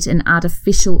create an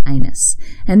artificial anus,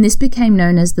 and this became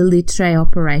known as the Latreille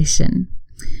operation.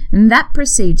 And that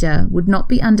procedure would not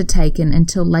be undertaken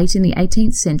until late in the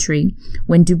 18th century,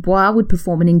 when Dubois would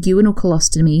perform an inguinal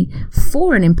colostomy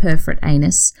for an imperforate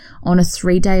anus on a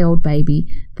 3-day-old baby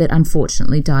that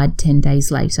unfortunately died 10 days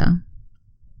later.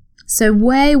 So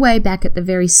way back at the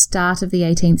very start of the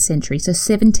 18th century, so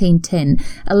 1710,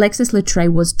 Alexis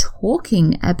Latreille was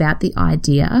talking about the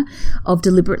idea of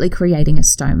deliberately creating a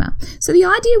stoma. So the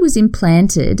idea was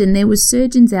implanted, and there were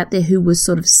surgeons out there who were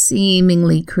sort of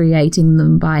seemingly creating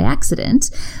them by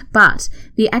accident, but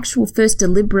the actual first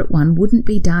deliberate one wouldn't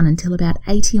be done until about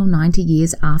 80 or 90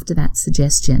 years after that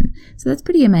suggestion. So that's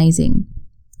pretty amazing.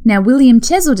 Now, William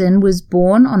Cheselden was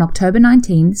born on October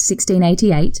 19,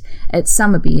 1688, at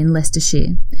Somerby in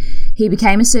Leicestershire. He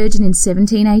became a surgeon in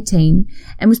 1718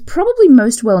 and was probably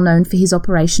most well known for his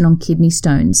operation on kidney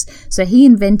stones. So he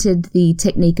invented the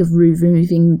technique of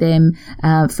removing them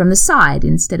from the side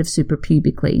instead of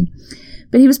suprapubically.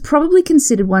 But he was probably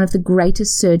considered one of the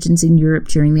greatest surgeons in Europe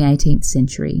during the 18th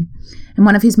century. And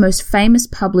one of his most famous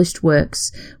published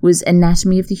works was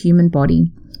Anatomy of the Human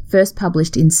Body, first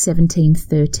published in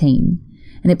 1713,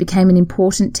 and it became an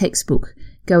important textbook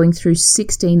going through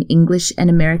 16 English and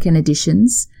American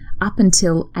editions up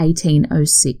until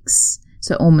 1806,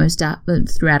 so almost up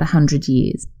throughout 100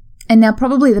 years. And now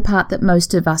probably the part that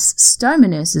most of us stoma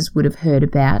nurses would have heard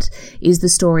about is the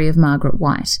story of Margaret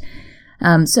White.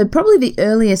 So probably the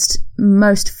earliest,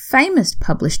 most famous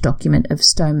published document of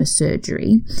stoma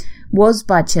surgery was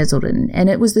by Cheselden, and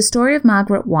it was the story of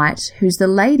Margaret White, who's the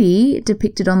lady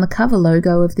depicted on the cover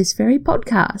logo of this very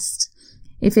podcast.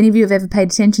 If any of you have ever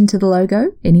paid attention to the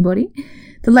logo, anybody?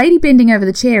 The lady bending over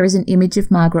the chair is an image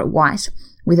of Margaret White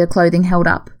with her clothing held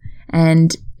up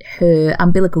and her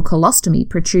umbilical colostomy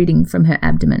protruding from her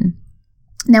abdomen.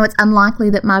 Now, it's unlikely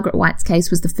that Margaret White's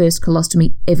case was the first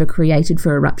colostomy ever created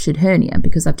for a ruptured hernia,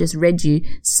 because I've just read you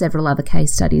several other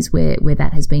case studies where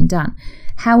that has been done.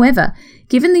 However,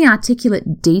 given the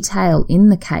articulate detail in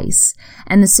the case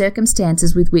and the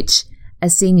circumstances with which a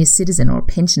senior citizen, or a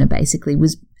pensioner basically,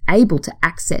 was able to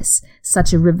access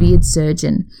such a revered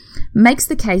surgeon, makes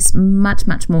the case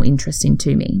much more interesting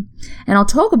to me. And I'll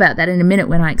talk about that in a minute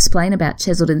when I explain about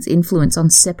Cheselden's influence on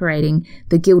separating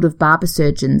the Guild of Barber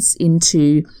Surgeons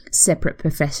into separate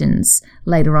professions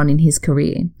later on in his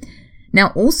career.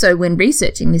 Now, also, when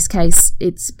researching this case,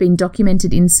 it's been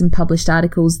documented in some published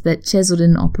articles that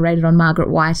Cheselden operated on Margaret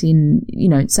White in,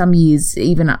 some years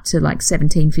even up to like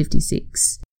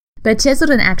 1756. But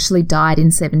Cheselden actually died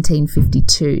in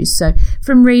 1752, so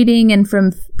from reading and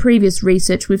from previous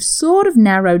research, we've sort of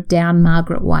narrowed down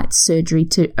Margaret White's surgery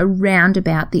to around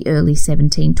about the early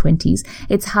 1720s.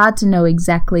 It's hard to know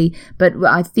exactly, but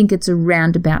I think it's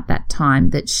around about that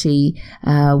time that she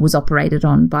was operated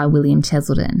on by William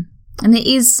Cheselden. And there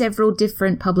is several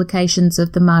different publications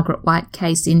of the Margaret White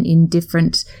case in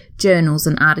different journals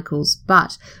and articles,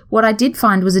 but what I did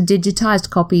find was a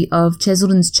digitised copy of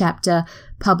Cheselden's chapter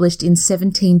published in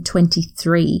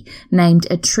 1723, named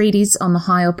A Treatise on the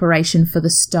High Operation for the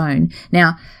Stone.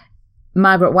 Now,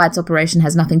 Margaret White's operation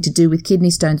has nothing to do with kidney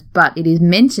stones, but it is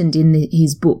mentioned in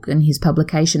his book and his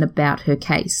publication about her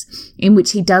case, in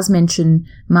which he does mention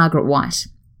Margaret White.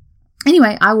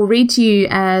 Anyway, I will read to you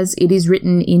as it is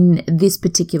written in this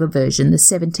particular version, the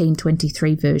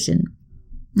 1723 version.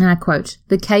 And I quote,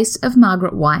 "The case of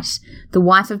Margaret White, the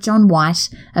wife of John White,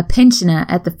 a pensioner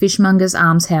at the Fishmongers'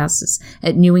 Almshouses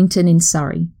at Newington in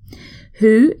Surrey,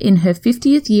 who, in her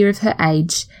 50th year of her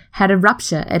age, had a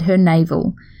rupture at her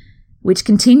navel, which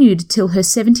continued till her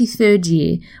 73rd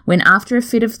year, when after a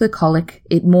fit of the colic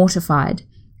it mortified,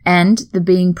 and, the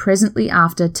being presently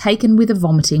after taken with a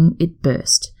vomiting, it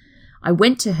burst. I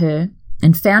went to her,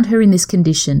 and found her in this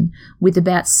condition, with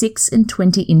about 26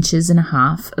 inches and a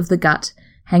half of the gut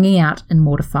hanging out and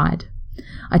mortified.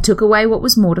 I took away what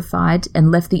was mortified,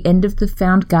 and left the end of the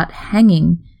found gut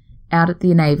hanging out at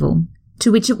the navel,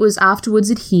 to which it was afterwards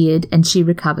adhered, and she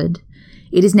recovered.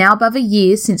 It is now above a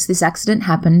year since this accident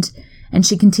happened, and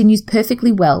she continues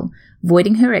perfectly well,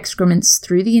 voiding her excrements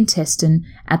through the intestine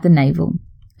at the navel.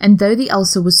 And though the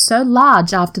ulcer was so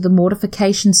large after the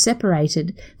mortification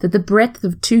separated that the breadth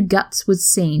of 2 guts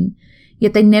was seen,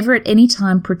 yet they never at any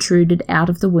time protruded out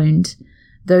of the wound,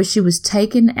 though she was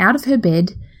taken out of her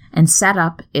bed and sat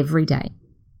up every day.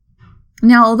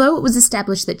 Now, although it was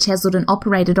established that Cheselden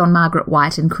operated on Margaret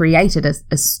White and created a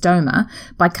stoma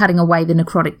by cutting away the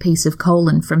necrotic piece of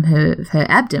colon from her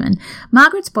abdomen,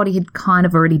 Margaret's body had kind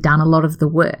of already done a lot of the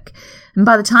work. And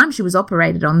by the time she was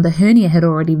operated on, the hernia had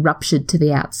already ruptured to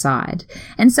the outside.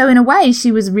 And so in a way,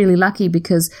 she was really lucky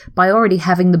because by already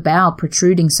having the bowel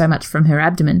protruding so much from her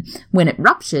abdomen, when it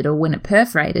ruptured or when it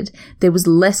perforated, there was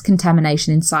less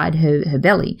contamination inside her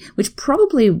belly, which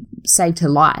probably saved her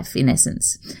life, in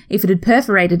essence. If it had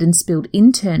perforated and spilled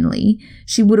internally,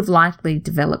 she would have likely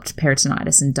developed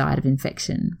peritonitis and died of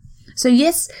infection. So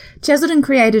yes, Cheselden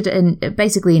created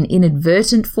basically an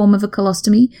inadvertent form of a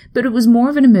colostomy, but it was more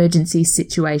of an emergency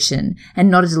situation and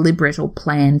not a deliberate or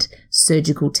planned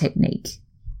surgical technique.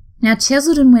 Now,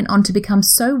 Cheselden went on to become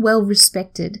so well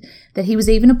respected that he was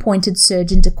even appointed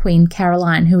surgeon to Queen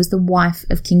Caroline, who was the wife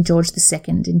of King George II,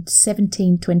 in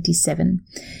 1727.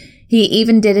 He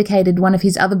even dedicated one of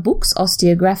his other books,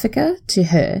 Osteographica, to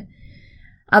her.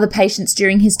 Other patients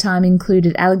during his time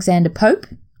included Alexander Pope,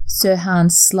 Sir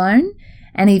Hans Sloane,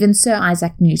 and even Sir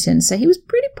Isaac Newton, so he was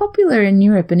pretty popular in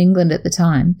Europe and England at the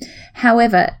time.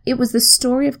 However, it was the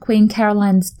story of Queen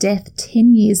Caroline's death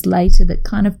 10 years later that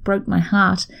kind of broke my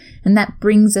heart, and that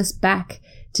brings us back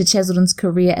to Cheselden's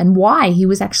career and why he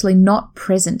was actually not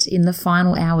present in the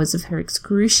final hours of her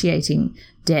excruciating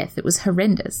death. It was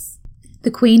horrendous.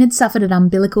 The Queen had suffered an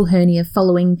umbilical hernia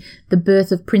following the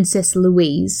birth of Princess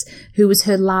Louise, who was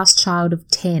her last child of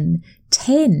 10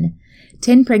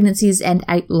 pregnancies and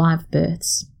 8 live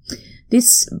births.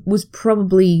 This was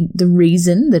probably the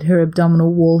reason that her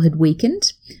abdominal wall had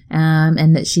weakened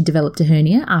and that she developed a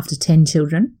hernia after 10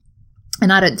 children.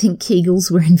 And I don't think Kegels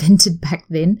were invented back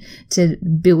then to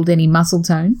build any muscle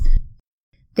tone.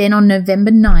 Then on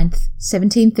November 9th,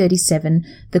 1737,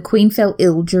 the Queen fell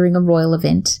ill during a royal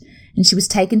event, and she was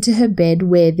taken to her bed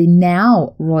where the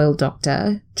now royal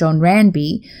doctor, John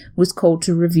Ranby, was called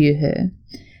to review her.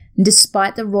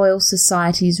 Despite the Royal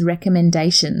Society's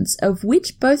recommendations, of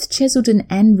which both Cheselden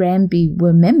and Ranby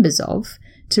were members of,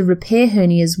 to repair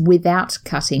hernias without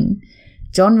cutting,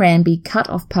 John Ranby cut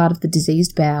off part of the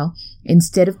diseased bowel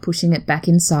instead of pushing it back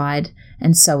inside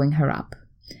and sewing her up.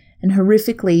 And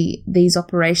horrifically, these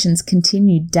operations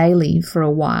continued daily for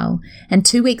a while, and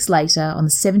 2 weeks later, on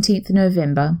the 17th of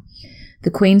November,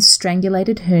 the Queen's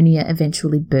strangulated hernia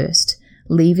eventually burst,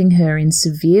 leaving her in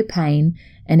severe pain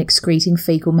and excreting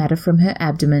fecal matter from her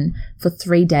abdomen for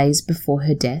 3 days before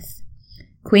her death.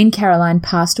 Queen Caroline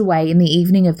passed away in the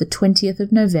evening of the 20th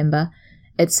of November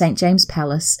at St. James's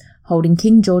Palace, holding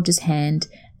King George's hand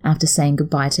after saying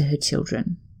goodbye to her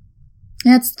children.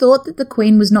 Now, it's thought that the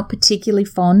Queen was not particularly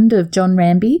fond of John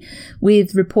Ranby,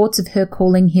 with reports of her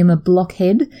calling him a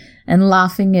blockhead and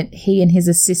laughing at he and his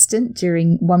assistant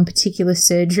during one particular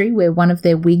surgery where one of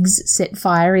their wigs set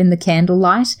fire in the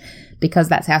candlelight, because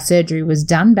that's how surgery was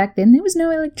done back then. There was no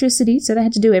electricity, so they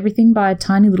had to do everything by a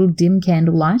tiny little dim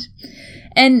candlelight.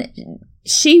 And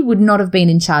she would not have been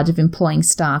in charge of employing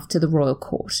staff to the royal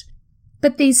court.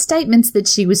 But these statements that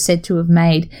she was said to have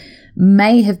made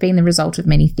may have been the result of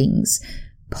many things.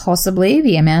 Possibly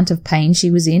the amount of pain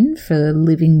she was in for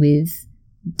living with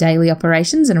daily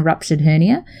operations and a ruptured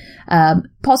hernia.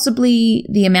 Possibly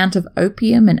the amount of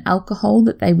opium and alcohol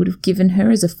that they would have given her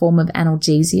as a form of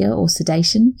analgesia or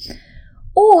sedation.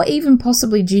 Or even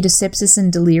possibly due to sepsis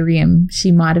and delirium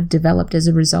she might have developed as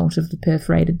a result of the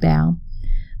perforated bowel.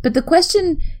 But the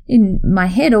question in my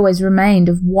head always remained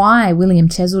of why William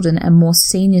Cheselden, a more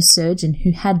senior surgeon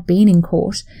who had been in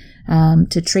court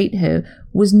to treat her,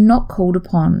 was not called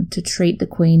upon to treat the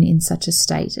Queen in such a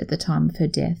state at the time of her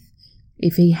death.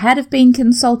 If he had have been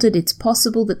consulted, it's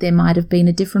possible that there might have been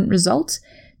a different result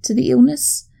to the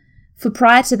illness. For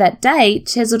prior to that day,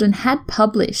 Cheselden had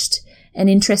published an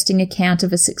interesting account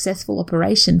of a successful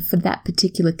operation for that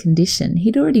particular condition.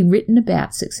 He'd already written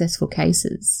about successful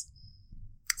cases.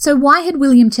 So why had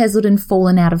William Cheselden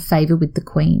fallen out of favour with the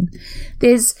Queen?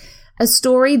 There's a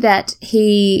story that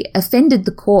he offended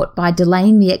the court by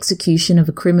delaying the execution of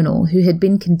a criminal who had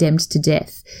been condemned to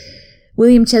death.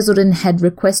 William Cheselden had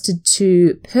requested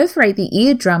to perforate the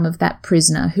eardrum of that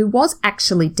prisoner who was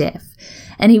actually deaf.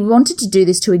 And he wanted to do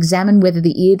this to examine whether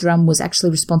the eardrum was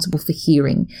actually responsible for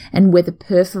hearing and whether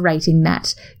perforating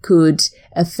that could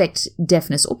affect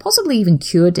deafness or possibly even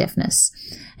cure deafness.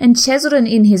 And Cheselden,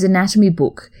 in his anatomy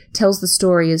book, tells the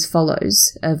story as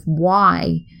follows of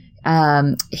why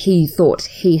he thought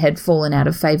he had fallen out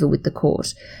of favour with the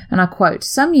court. And I quote,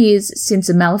 "Some years since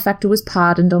a malefactor was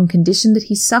pardoned on condition that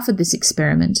he suffered this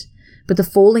experiment, but the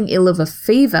falling ill of a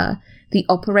fever, the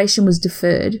operation was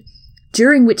deferred,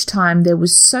 during which time there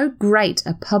was so great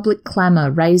a public clamour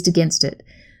raised against it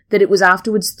that it was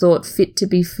afterwards thought fit to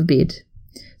be forbid.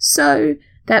 So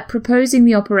that proposing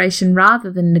the operation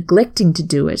rather than neglecting to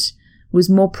do it was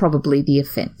more probably the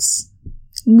offence."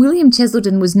 William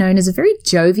Cheselden was known as a very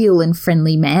jovial and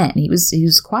friendly man. He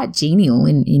was quite genial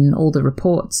in all the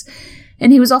reports.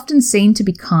 And he was often seen to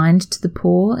be kind to the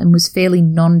poor and was fairly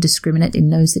non-discriminate in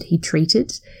those that he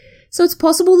treated. So it's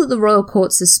possible that the royal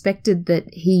court suspected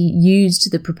that he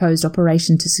used the proposed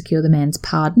operation to secure the man's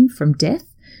pardon from death,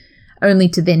 only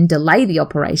to then delay the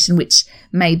operation, which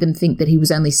made them think that he was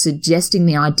only suggesting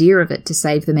the idea of it to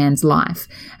save the man's life.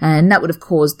 And that would have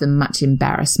caused them much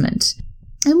embarrassment.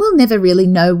 And we'll never really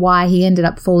know why he ended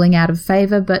up falling out of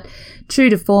favour, but true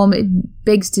to form, it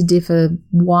begs to differ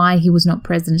why he was not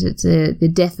present at the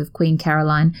death of Queen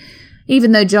Caroline.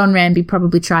 Even though John Ranby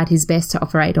probably tried his best to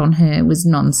operate on her, it was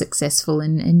non-successful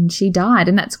and she died.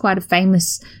 And that's quite a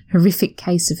famous, horrific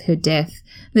case of her death.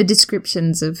 The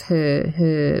descriptions of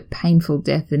her painful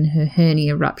death and her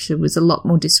hernia rupture was a lot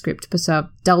more descriptive, so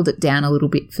I've dulled it down a little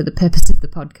bit for the purpose of the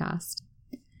podcast.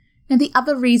 Now, the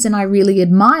other reason I really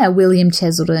admire William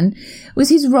Cheselden was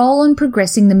his role in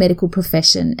progressing the medical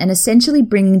profession and essentially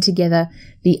bringing together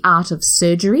the art of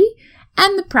surgery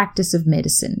and the practice of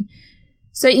medicine.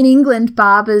 So in England,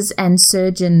 barbers and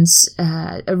surgeons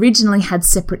originally had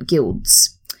separate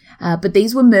guilds, but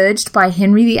these were merged by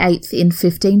Henry VIII in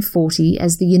 1540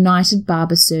 as the United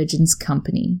Barber Surgeons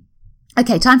Company.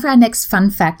 Okay, time for our next fun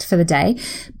fact for the day.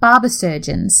 Barber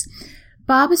surgeons.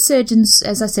 Barber surgeons,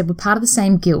 as I said, were part of the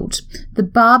same guild. The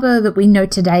barber that we know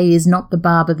today is not the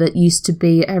barber that used to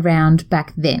be around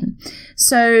back then.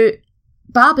 So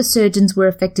barber surgeons were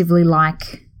effectively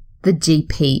like the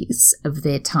GPs of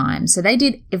their time. So they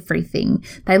did everything.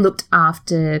 They looked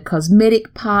after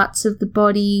cosmetic parts of the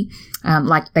body,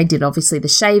 like they did obviously the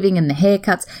shaving and the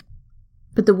haircuts.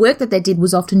 But the work that they did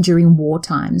was often during war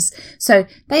times. So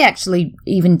they actually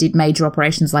even did major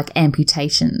operations like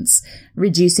amputations,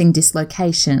 reducing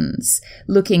dislocations,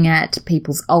 looking at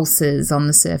people's ulcers on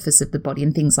the surface of the body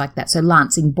and things like that. So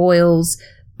lancing boils,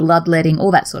 bloodletting,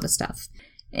 all that sort of stuff.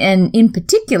 And in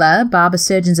particular, barber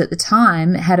surgeons at the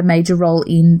time had a major role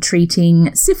in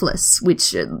treating syphilis,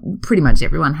 which pretty much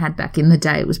everyone had back in the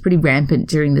day. It was pretty rampant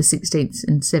during the 16th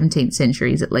and 17th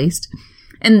centuries at least.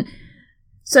 And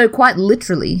so quite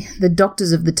literally, the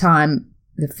doctors of the time,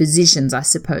 the physicians, I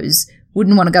suppose,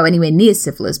 wouldn't want to go anywhere near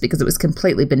syphilis because it was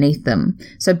completely beneath them.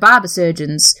 So barber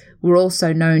surgeons were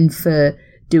also known for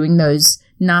doing those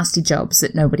nasty jobs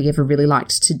that nobody ever really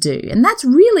liked to do. And that's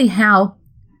really how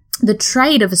the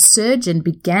trade of a surgeon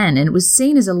began, and it was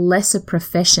seen as a lesser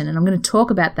profession. And I'm going to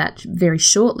talk about that very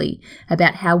shortly,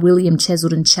 about how William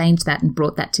Cheselden changed that and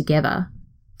brought that together.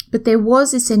 But there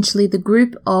was essentially the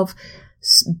group of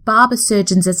barber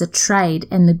surgeons as a trade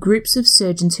and the groups of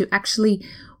surgeons who actually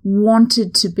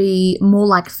wanted to be more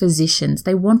like physicians.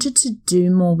 They wanted to do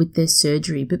more with their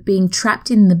surgery, but being trapped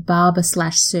in the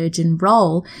barber/surgeon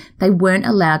role, they weren't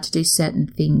allowed to do certain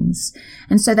things.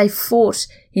 And so they fought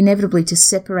inevitably to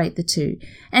separate the two.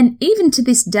 And even to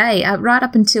this day, right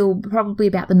up until probably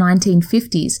about the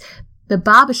 1950s, the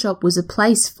barbershop was a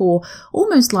place for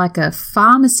almost like a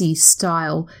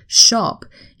pharmacy-style shop.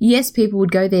 Yes, people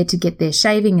would go there to get their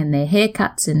shaving and their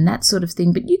haircuts and that sort of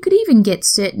thing, but you could even get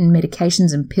certain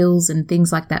medications and pills and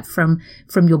things like that from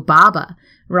your barber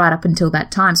right up until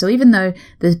that time. So even though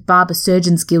the Barber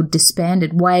Surgeons Guild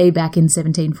disbanded way back in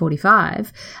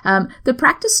 1745, the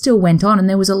practice still went on and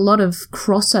there was a lot of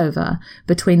crossover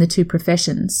between the two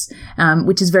professions,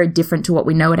 which is very different to what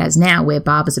we know it as now, where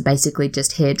barbers are basically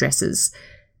just hairdressers.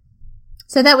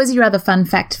 So that was your other fun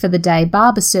fact for the day.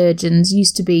 Barber surgeons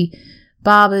used to be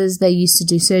barbers, they used to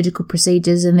do surgical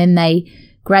procedures, and then they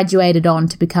graduated on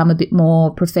to become a bit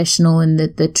more professional, and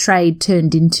the trade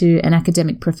turned into an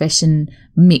academic profession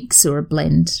mix or a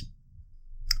blend.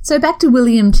 So back to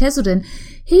William Cheselden,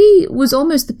 he was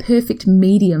almost the perfect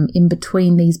medium in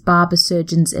between these barber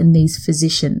surgeons and these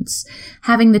physicians,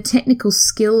 having the technical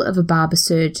skill of a barber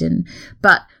surgeon,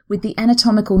 but with the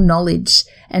anatomical knowledge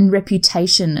and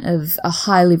reputation of a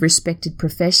highly respected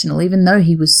professional, even though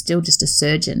he was still just a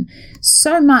surgeon,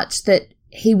 so much that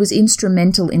he was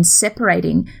instrumental in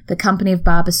separating the company of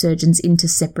barber surgeons into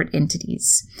separate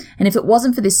entities. And if it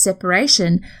wasn't for this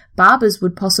separation, barbers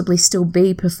would possibly still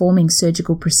be performing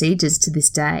surgical procedures to this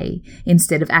day,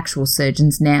 instead of actual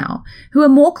surgeons now, who are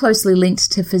more closely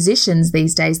linked to physicians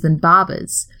these days than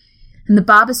barbers. And the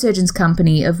Barber Surgeons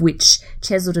Company, of which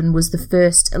Cheselden was the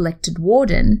first elected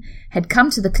warden, had come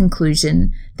to the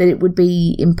conclusion that it would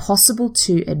be impossible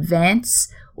to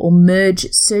advance or merge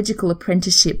surgical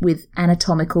apprenticeship with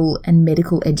anatomical and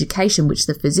medical education, which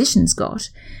the physicians got,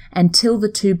 until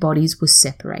the two bodies were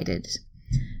separated.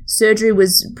 Surgery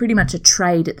was pretty much a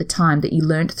trade at the time that you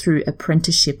learnt through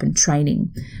apprenticeship and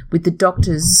training, with the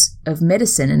doctors of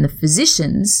medicine and the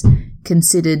physicians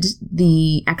considered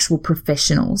the actual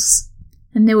professionals.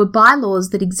 And there were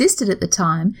bylaws that existed at the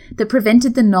time that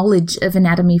prevented the knowledge of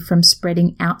anatomy from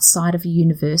spreading outside of a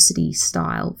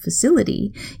university-style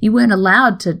facility. You weren't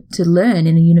allowed to learn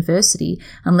in a university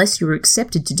unless you were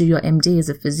accepted to do your MD as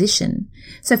a physician.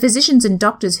 So physicians and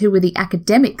doctors who were the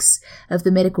academics of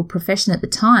the medical profession at the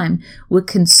time were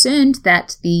concerned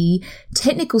that the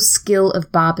technical skill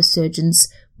of barber surgeons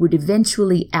would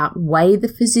eventually outweigh the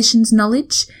physician's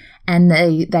knowledge, and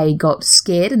they got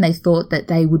scared and they thought that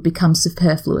they would become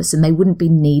superfluous and they wouldn't be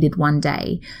needed one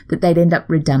day, that they'd end up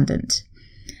redundant.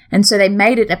 And so they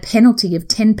made it a penalty of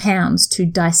 £10 to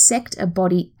dissect a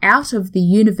body out of the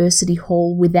university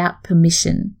hall without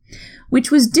permission,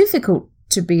 which was difficult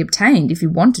to be obtained if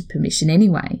you wanted permission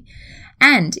anyway.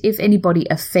 And if anybody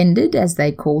offended, as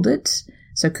they called it,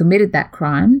 so committed that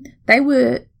crime, they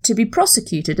were to be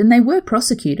prosecuted, and they were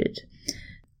prosecuted.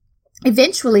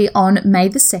 Eventually, on May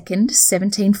the 2nd,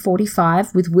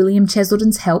 1745, with William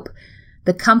Cheselden's help,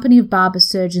 the Company of Barber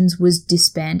Surgeons was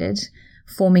disbanded,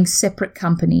 forming separate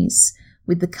companies,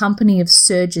 with the Company of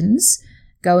Surgeons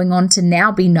going on to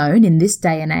now be known in this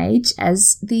day and age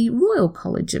as the Royal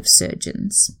College of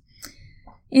Surgeons.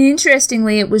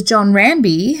 Interestingly, it was John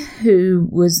Ranby, who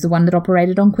was the one that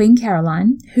operated on Queen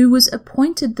Caroline, who was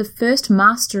appointed the first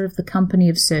master of the Company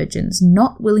of Surgeons,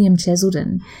 not William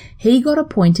Cheselden. He got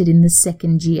appointed in the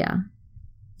second year.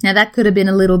 Now, that could have been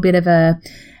a little bit of a,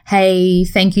 hey,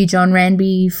 thank you, John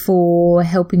Ranby, for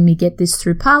helping me get this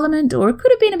through Parliament, or it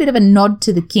could have been a bit of a nod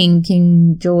to the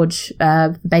King George,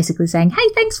 basically saying, hey,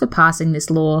 thanks for passing this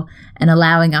law and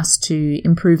allowing us to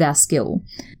improve our skill.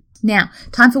 Now,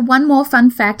 time for one more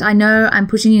fun fact. I know I'm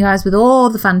pushing you guys with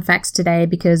all the fun facts today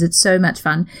because it's so much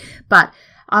fun, but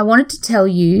I wanted to tell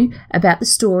you about the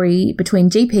story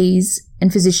between GPs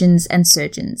and physicians and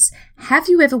surgeons. Have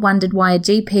you ever wondered why a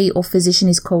GP or physician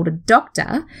is called a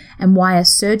doctor and why a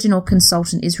surgeon or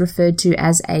consultant is referred to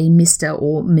as a Mr.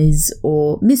 or Ms.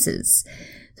 or Mrs.?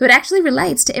 So it actually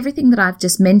relates to everything that I've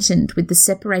just mentioned with the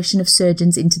separation of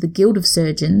surgeons into the Guild of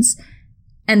Surgeons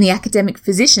and the academic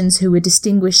physicians who were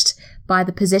distinguished by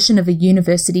the possession of a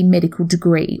university medical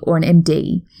degree or an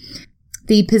MD.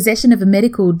 The possession of a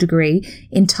medical degree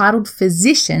entitled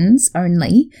physicians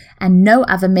only and no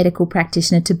other medical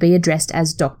practitioner to be addressed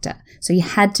as doctor. So you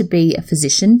had to be a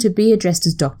physician to be addressed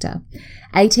as doctor.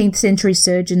 18th century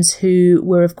surgeons who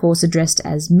were of course addressed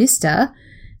as Mr.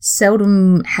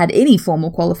 seldom had any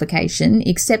formal qualification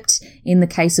except in the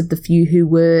case of the few who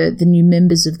were the new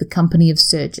members of the Company of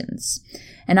Surgeons.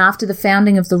 And after the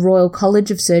founding of the Royal College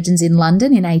of Surgeons in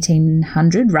London in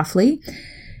 1800, roughly,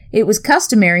 it was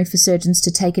customary for surgeons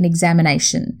to take an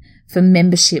examination for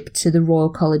membership to the Royal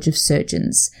College of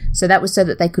Surgeons. So that was so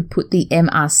that they could put the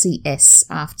MRCS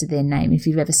after their name, if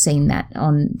you've ever seen that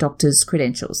on doctors'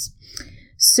 credentials.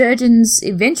 Surgeons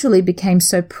eventually became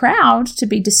so proud to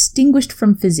be distinguished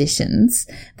from physicians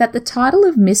that the title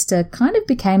of Mr. kind of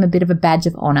became a bit of a badge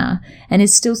of honour and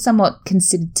is still somewhat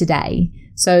considered today.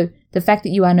 So the fact that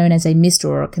you are known as a Mr.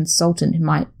 or a consultant who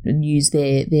might use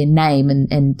their name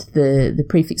and the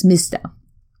prefix Mr.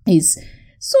 is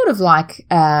sort of like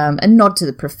a nod to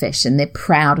the profession. They're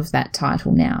proud of that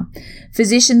title now.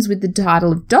 Physicians with the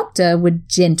title of doctor were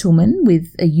gentlemen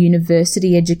with a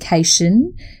university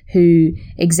education who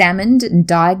examined and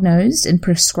diagnosed and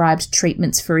prescribed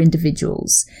treatments for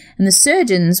individuals. And the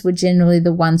surgeons were generally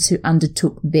the ones who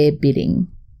undertook their bidding.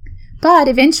 But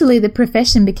eventually the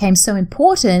profession became so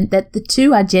important that the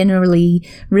two are generally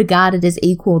regarded as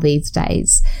equal these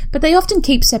days. But they often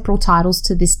keep separate titles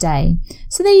to this day.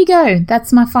 So there you go.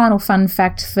 That's my final fun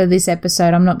fact for this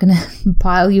episode. I'm not going to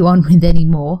pile you on with any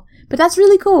more. But that's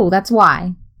really cool. That's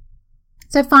why.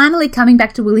 So finally, coming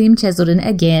back to William Cheselden,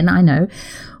 again, I know,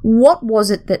 what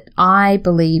was it that I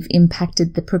believe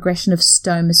impacted the progression of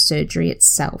stoma surgery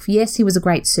itself? Yes, he was a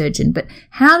great surgeon, but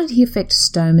how did he affect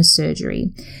stoma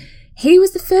surgery? He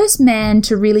was the first man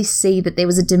to really see that there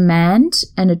was a demand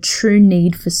and a true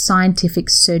need for scientific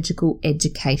surgical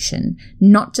education,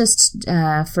 not just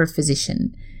for a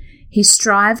physician. He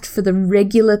strived for the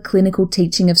regular clinical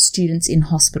teaching of students in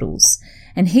hospitals,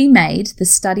 and he made the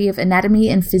study of anatomy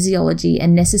and physiology a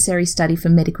necessary study for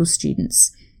medical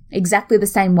students. Exactly the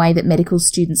same way that medical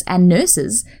students and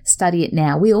nurses study it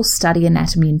now. We all study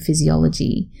anatomy and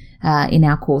physiology in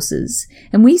our courses.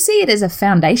 And we see it as a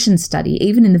foundation study,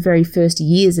 even in the very first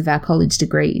years of our college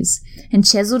degrees. And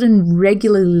Cheselden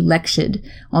regularly lectured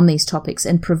on these topics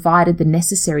and provided the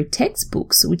necessary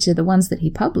textbooks, which are the ones that he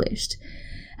published.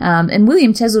 And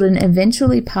William Cheselden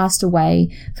eventually passed away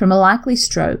from a likely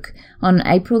stroke on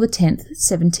April the 10th,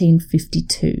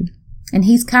 1752. And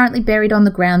he's currently buried on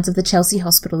the grounds of the Chelsea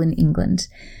Hospital in England.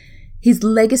 His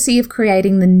legacy of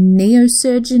creating the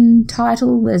neosurgeon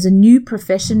title as a new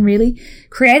profession really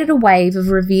created a wave of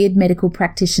revered medical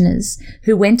practitioners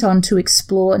who went on to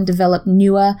explore and develop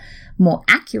newer, more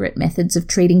accurate methods of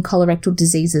treating colorectal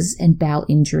diseases and bowel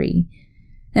injury.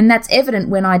 And that's evident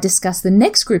when I discuss the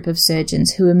next group of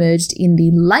surgeons who emerged in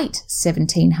the late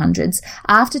 1700s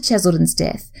after Cheselden's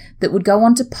death that would go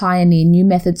on to pioneer new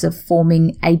methods of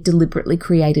forming a deliberately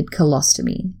created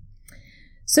colostomy.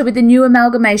 So with the new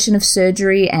amalgamation of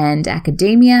surgery and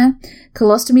academia,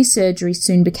 colostomy surgery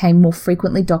soon became more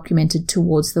frequently documented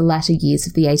towards the latter years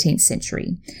of the 18th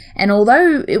century. And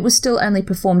although it was still only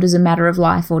performed as a matter of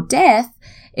life or death,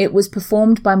 it was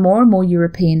performed by more and more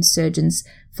European surgeons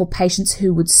for patients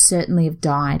who would certainly have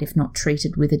died if not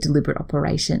treated with a deliberate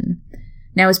operation.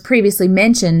 Now, as previously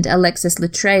mentioned, Alexis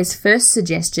Littre's first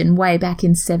suggestion way back in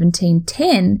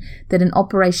 1710 that an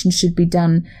operation should be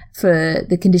done for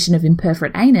the condition of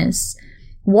imperforate anus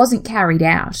wasn't carried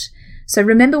out. So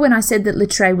remember when I said that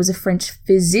Littre was a French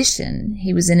physician?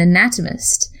 He was an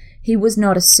anatomist. He was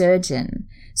not a surgeon.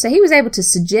 So he was able to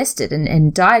suggest it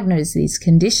and diagnose these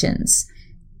conditions.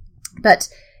 But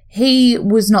he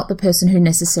was not the person who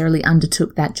necessarily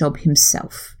undertook that job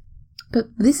himself. But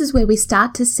this is where we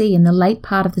start to see in the late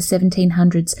part of the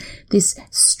 1700s this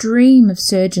stream of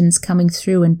surgeons coming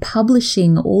through and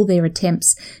publishing all their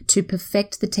attempts to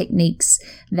perfect the techniques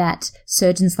that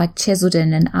surgeons like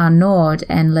Cheselden and Arnaud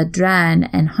and Ledran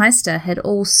and Heister had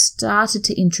all started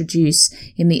to introduce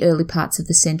in the early parts of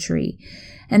the century.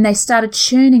 And they started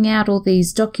churning out all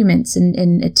these documents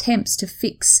and attempts to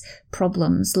fix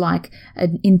problems like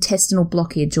an intestinal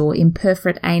blockage or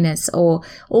imperforate anus or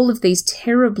all of these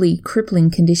terribly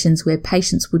crippling conditions where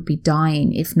patients would be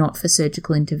dying if not for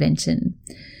surgical intervention.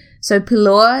 So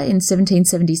Pilor in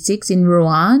 1776 in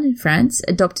Rouen, in France,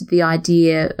 adopted the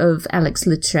idea of Alex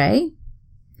Littre.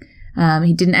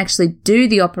 He didn't actually do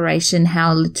the operation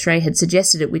how Littre had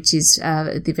suggested it, which is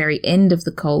at the very end of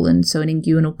the colon, so an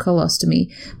inguinal colostomy.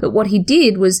 But what he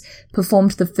did was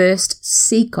performed the first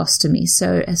cecostomy,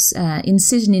 so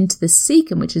incision into the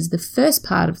cecum, which is the first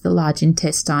part of the large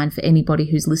intestine for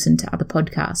anybody who's listened to other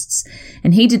podcasts.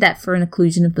 And he did that for an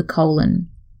occlusion of the colon.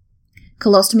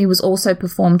 Colostomy was also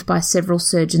performed by several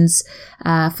surgeons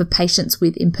for patients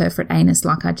with imperforate anus,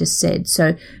 like I just said.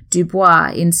 So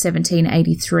Dubois in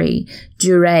 1783,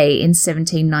 Duret in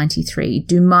 1793,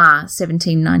 Dumas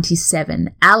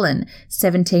 1797, Allen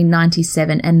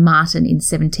 1797, and Martin in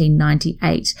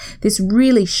 1798. This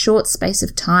really short space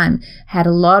of time had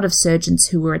a lot of surgeons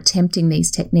who were attempting these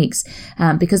techniques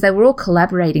because they were all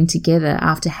collaborating together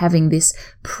after having this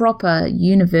proper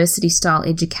university-style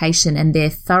education and their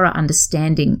thorough understanding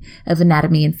of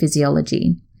anatomy and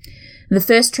physiology. The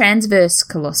first transverse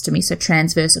colostomy, so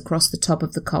transverse across the top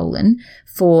of the colon,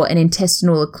 for an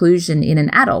intestinal occlusion in an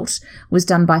adult was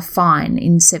done by Fine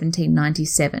in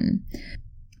 1797.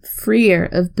 Freer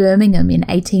of Birmingham in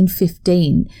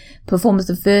 1815 performed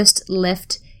the first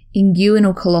left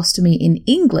inguinal colostomy in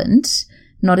England,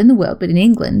 not in the world, but in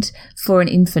England, for an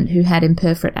infant who had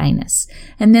imperforate anus.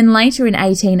 And then later in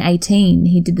 1818,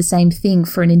 he did the same thing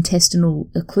for an intestinal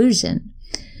occlusion.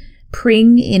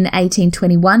 Pring in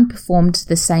 1821 performed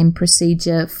the same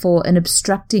procedure for an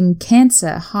obstructing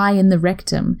cancer high in the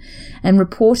rectum and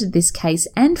reported this case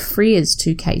and Freer's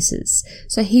two cases.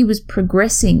 So he was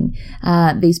progressing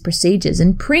these procedures,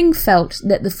 and Pring felt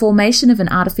that the formation of an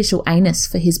artificial anus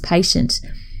for his patient,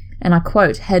 and I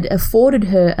quote, had afforded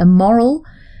her a moral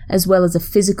as well as a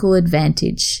physical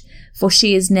advantage, for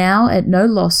she is now at no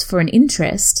loss for an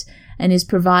interest and is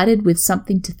provided with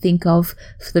something to think of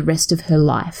for the rest of her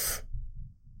life.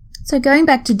 So going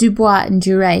back to Dubois and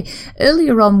Duret,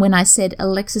 earlier on when I said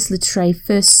Alexis Littré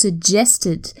first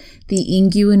suggested the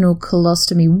inguinal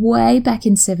colostomy way back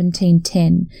in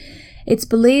 1710, it's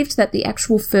believed that the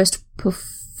actual first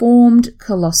performed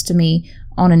colostomy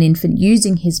on an infant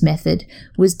using his method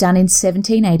was done in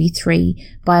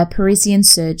 1783 by a Parisian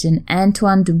surgeon,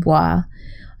 Antoine Dubois,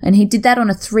 and he did that on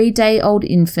a 3-day-old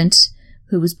infant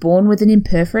who was born with an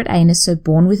imperforate anus, so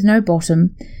born with no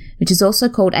bottom, which is also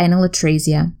called anal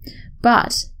atresia,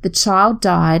 but the child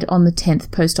died on the 10th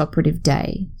postoperative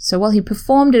day. So while he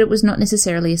performed it, it was not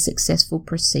necessarily a successful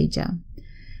procedure.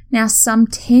 Now, some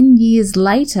 10 years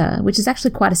later, which is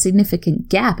actually quite a significant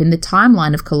gap in the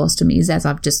timeline of colostomies, as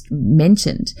I've just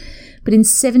mentioned, but in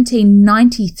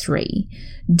 1793,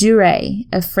 Duret,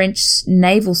 a French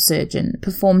naval surgeon,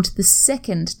 performed the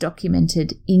second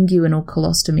documented inguinal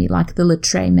colostomy, like the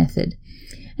Littré method,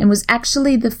 and was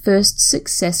actually the first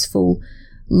successful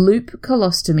loop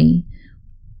colostomy,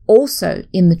 also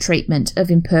in the treatment of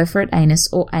imperforate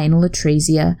anus or anal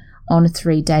atresia on a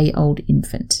 3-day-old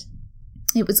infant.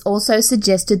 It was also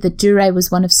suggested that Duret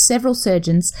was one of several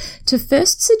surgeons to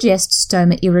first suggest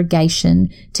stoma irrigation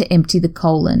to empty the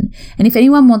colon. And if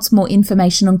anyone wants more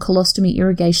information on colostomy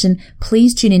irrigation,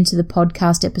 please tune into the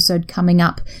podcast episode coming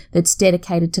up that's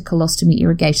dedicated to colostomy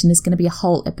irrigation. There's going to be a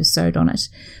whole episode on it.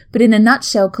 But in a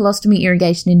nutshell, colostomy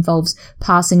irrigation involves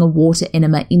passing a water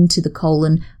enema into the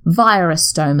colon via a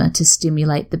stoma to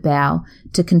stimulate the bowel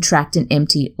to contract and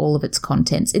empty all of its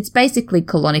contents. It's basically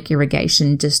colonic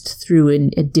irrigation, just through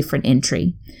a different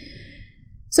entry.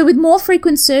 So with more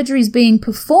frequent surgeries being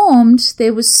performed,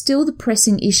 there was still the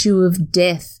pressing issue of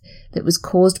death that was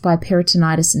caused by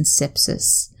peritonitis and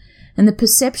sepsis. And the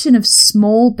perception of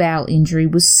small bowel injury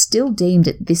was still deemed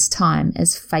at this time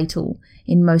as fatal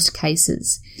in most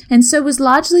cases, and so was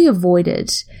largely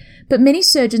avoided. But many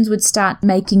surgeons would start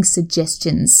making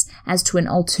suggestions as to an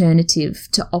alternative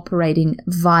to operating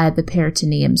via the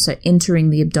peritoneum, so entering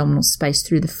the abdominal space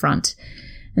through the front.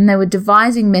 And they were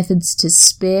devising methods to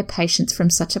spare patients from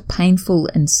such a painful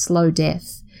and slow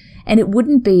death. And it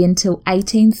wouldn't be until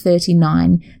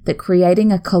 1839 that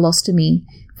creating a colostomy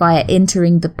via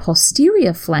entering the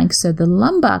posterior flank, so the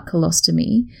lumbar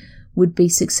colostomy, would be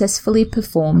successfully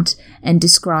performed and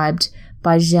described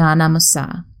by Jean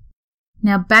Amosat.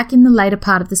 Now, back in the later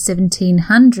part of the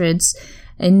 1700s,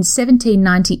 in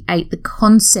 1798, the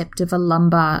concept of a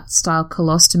lumbar-style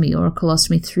colostomy, or a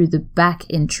colostomy through the back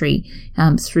entry,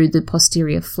 through the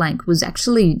posterior flank, was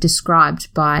actually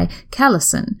described by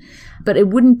Callison. But it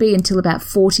wouldn't be until about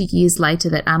 40 years later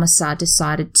that Amosat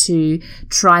decided to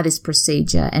try this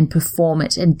procedure and perform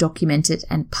it and document it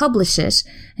and publish it,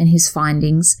 and his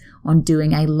findings on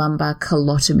doing a lumbar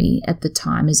colotomy at the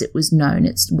time, as it was known.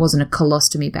 It wasn't a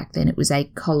colostomy back then, it was a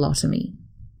colotomy.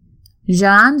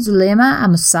 Jean Zulema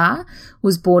Amosat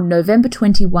was born November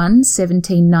 21,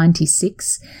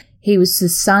 1796. He was the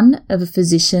son of a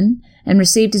physician and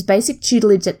received his basic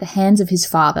tutelage at the hands of his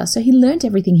father, so he learnt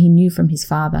everything he knew from his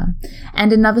father,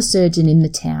 and another surgeon in the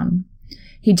town.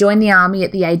 He joined the army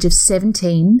at the age of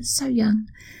 17, so young,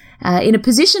 in a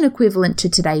position equivalent to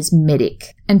today's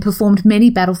medic, and performed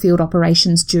many battlefield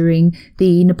operations during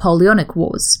the Napoleonic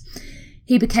Wars.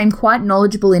 He became quite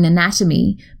knowledgeable in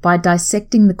anatomy by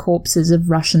dissecting the corpses of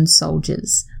Russian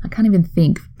soldiers. I can't even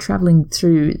think, travelling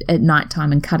through at night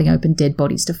time and cutting open dead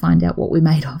bodies to find out what we're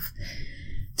made of.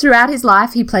 Throughout his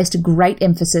life, he placed a great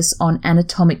emphasis on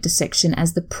anatomic dissection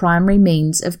as the primary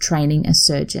means of training a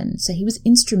surgeon. So he was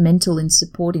instrumental in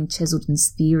supporting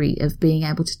Cheselden's theory of being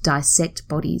able to dissect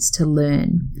bodies to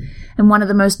learn. And one of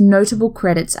the most notable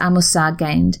credits Amosat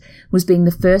gained was being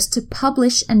the first to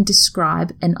publish and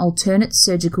describe an alternate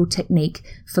surgical technique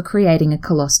for creating a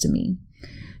colostomy.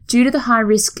 Due to the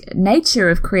high-risk nature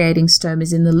of creating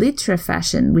stomas in the Littré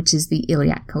fashion, which is the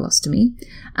iliac colostomy,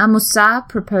 Amosat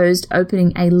proposed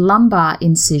opening a lumbar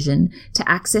incision to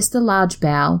access the large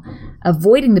bowel,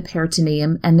 avoiding the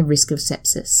peritoneum and the risk of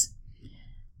sepsis.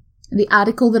 The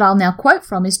article that I'll now quote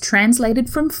from is translated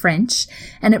from French,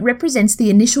 and it represents the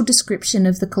initial description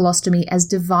of the colostomy as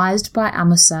devised by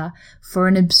Amosat for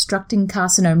an obstructing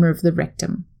carcinoma of the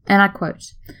rectum. And I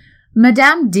quote,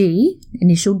 "Madame D,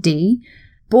 initial D,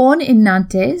 born in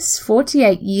Nantes,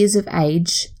 48 years of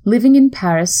age, living in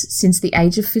Paris since the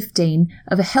age of 15,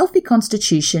 of a healthy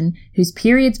constitution, whose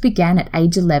periods began at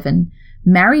age 11,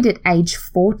 married at age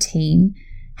 14,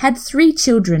 had 3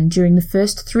 children during the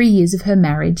first 3 years of her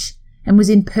marriage, and was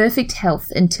in perfect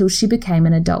health until she became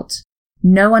an adult.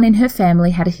 No one in her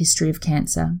family had a history of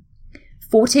cancer.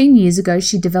 14 years ago,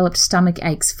 she developed stomach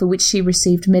aches for which she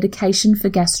received medication for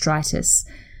gastritis.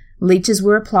 Leeches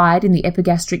were applied in the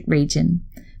epigastric region.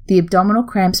 The abdominal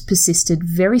cramps persisted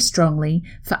very strongly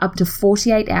for up to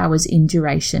 48 hours in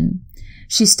duration.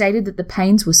 She stated that the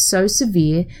pains were so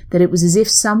severe that it was as if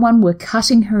someone were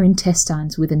cutting her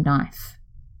intestines with a knife.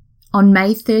 On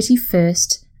May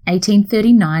 31st,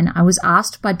 1839, I was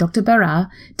asked by Dr. Barras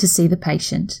to see the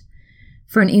patient,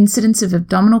 for an incidence of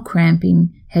abdominal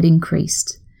cramping had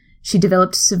increased. She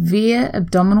developed severe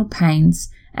abdominal pains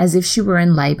as if she were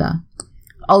in labour.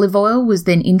 Olive oil was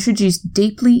then introduced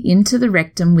deeply into the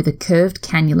rectum with a curved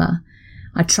cannula.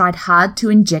 I tried hard to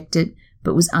inject it,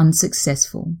 but was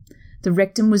unsuccessful. The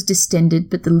rectum was distended,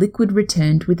 but the liquid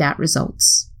returned without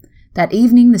results. That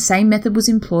evening, the same method was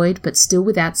employed, but still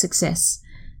without success.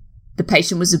 The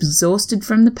patient was exhausted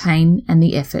from the pain and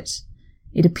the effort.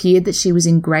 It appeared that she was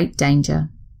in great danger.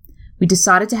 We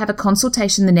decided to have a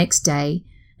consultation the next day,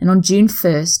 and on June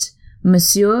 1st,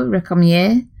 Monsieur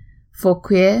Recamier,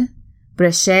 Fouquier,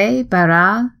 Brechet,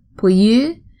 Barras,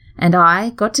 Pouilloux, and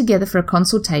I got together for a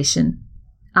consultation.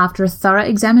 After a thorough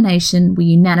examination, we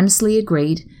unanimously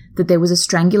agreed that there was a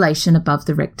strangulation above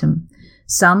the rectum.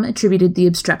 Some attributed the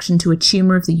obstruction to a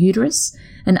tumour of the uterus,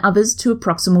 and others to a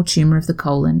proximal tumour of the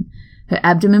colon. Her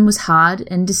abdomen was hard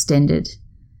and distended.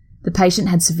 The patient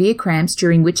had severe cramps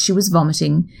during which she was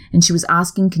vomiting, and she was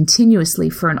asking continuously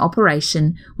for an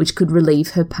operation which could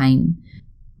relieve her pain.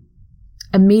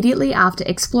 Immediately after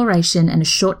exploration and a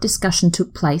short discussion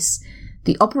took place,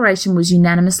 the operation was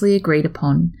unanimously agreed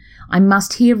upon. I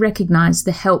must here recognise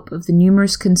the help of the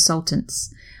numerous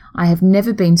consultants. I have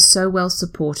never been so well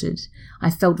supported. I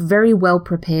felt very well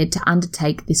prepared to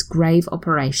undertake this grave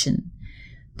operation.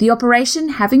 The operation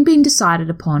having been decided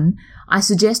upon, I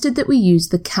suggested that we use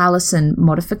the Carlson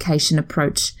modification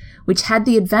approach, which had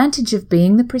the advantage of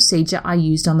being the procedure I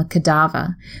used on the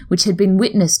cadaver, which had been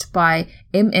witnessed by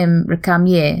M.M.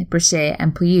 Recamier, Brechet,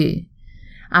 and Pouilloux.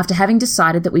 After having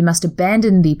decided that we must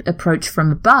abandon the approach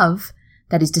from above,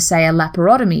 that is to say a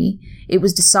laparotomy, it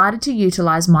was decided to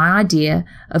utilize my idea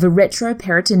of a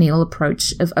retroperitoneal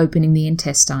approach of opening the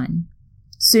intestine.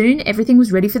 Soon everything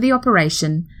was ready for the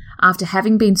operation. After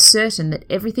having been certain that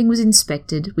everything was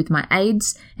inspected with my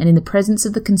aides and in the presence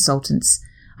of the consultants,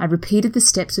 I repeated the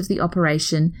steps of the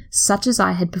operation such as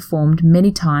I had performed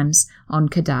many times on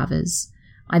cadavers.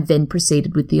 I then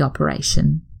proceeded with the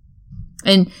operation.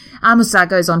 And Amusar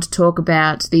goes on to talk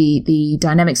about the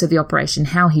dynamics of the operation,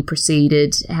 how he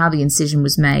proceeded, how the incision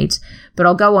was made, but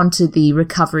I'll go on to the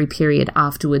recovery period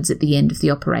afterwards at the end of the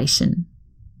operation.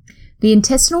 The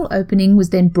intestinal opening was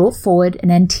then brought forward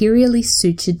and anteriorly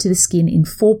sutured to the skin in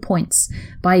 4 points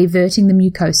by everting the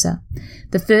mucosa.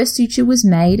 The first suture was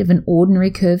made of an ordinary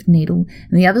curved needle,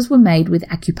 and the others were made with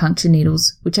acupuncture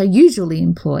needles, which I usually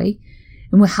employ,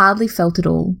 and were hardly felt at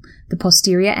all. The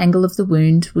posterior angle of the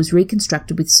wound was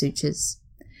reconstructed with sutures.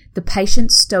 The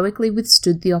patient stoically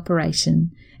withstood the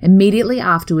operation. Immediately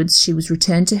afterwards she was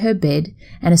returned to her bed,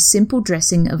 and a simple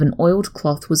dressing of an oiled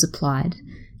cloth was applied.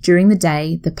 During the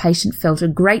day, the patient felt a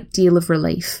great deal of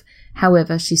relief.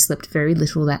 However, she slept very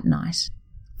little that night.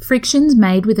 Frictions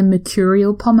made with a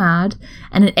mercurial pomade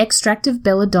and an extract of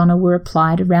belladonna were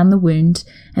applied around the wound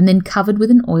and then covered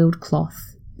with an oiled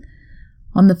cloth.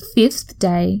 On the 5th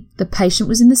day, the patient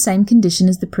was in the same condition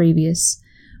as the previous,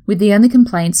 with the only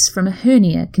complaints from a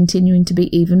hernia continuing to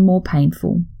be even more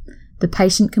painful. The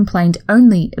patient complained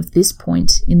only of this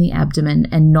point in the abdomen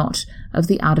and not of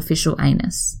the artificial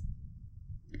anus.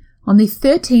 On the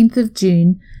 13th of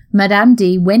June, Madame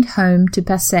D went home to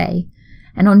Passy,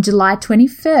 and on July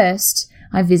 21st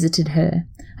I visited her.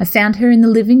 I found her in the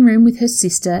living room with her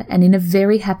sister and in a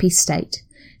very happy state.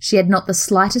 She had not the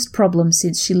slightest problem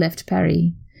since she left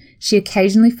Paris. She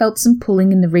occasionally felt some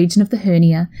pulling in the region of the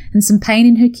hernia and some pain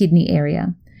in her kidney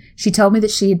area. She told me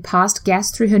that she had passed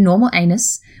gas through her normal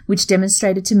anus, which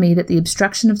demonstrated to me that the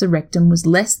obstruction of the rectum was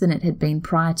less than it had been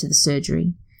prior to the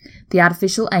surgery. The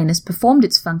artificial anus performed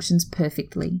its functions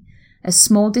perfectly. A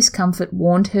small discomfort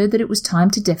warned her that it was time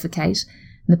to defecate,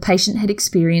 and the patient had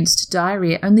experienced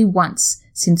diarrhea only once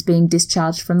since being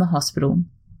discharged from the hospital.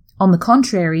 On the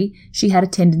contrary, she had a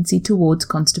tendency towards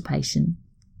constipation.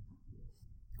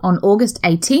 On August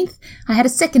 18th, I had a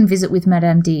second visit with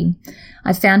Madame D.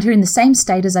 I found her in the same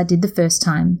state as I did the first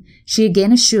time. She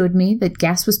again assured me that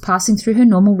gas was passing through her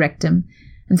normal rectum,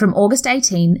 and from August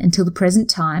 18 until the present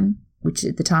time, which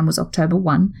at the time was October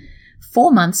 1,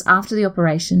 4 months after the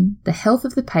operation, the health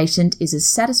of the patient is as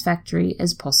satisfactory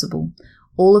as possible.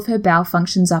 All of her bowel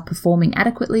functions are performing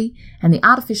adequately, and the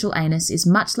artificial anus is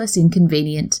much less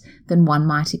inconvenient than one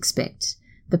might expect.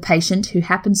 The patient, who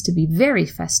happens to be very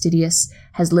fastidious,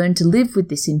 has learned to live with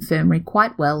this infirmary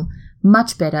quite well,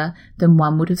 much better than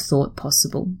one would have thought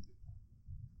possible.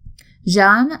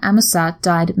 Jeanne Amoussat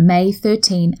died May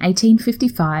 13,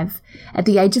 1855, at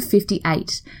the age of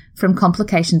 58 from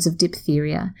complications of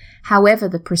diphtheria. However,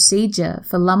 the procedure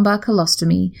for lumbar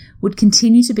colostomy would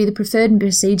continue to be the preferred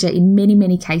procedure in many,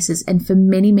 many cases and for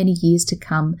many, many years to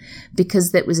come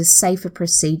because that was a safer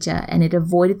procedure and it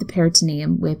avoided the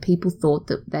peritoneum where people thought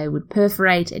that they would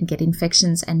perforate and get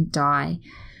infections and die,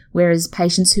 whereas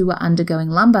patients who were undergoing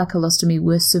lumbar colostomy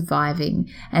were surviving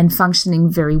and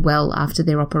functioning very well after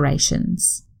their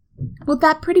operations. Well,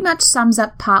 that pretty much sums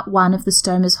up part 1 of the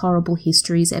Stoma's Horrible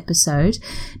Histories episode.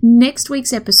 Next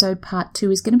week's episode, part 2,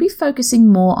 is going to be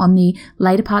focusing more on the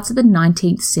later parts of the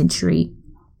 19th century,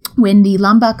 when the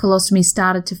lumbar colostomy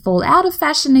started to fall out of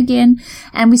fashion again,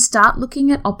 and we start looking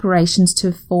at operations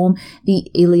to perform the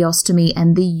ileostomy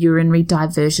and the urinary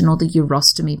diversion or the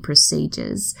urostomy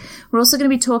procedures. We're also going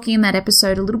to be talking in that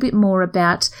episode a little bit more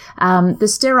about the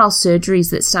sterile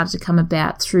surgeries that started to come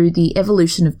about through the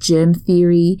evolution of germ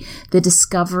theory, the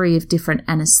discovery of different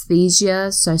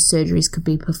anesthesia, so surgeries could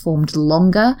be performed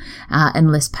longer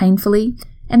and less painfully.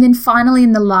 And then finally,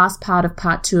 in the last part of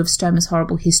part 2 of Stoma's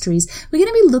Horrible Histories, we're going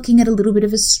to be looking at a little bit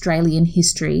of Australian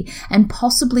history and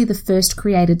possibly the first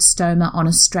created stoma on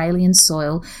Australian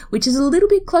soil, which is a little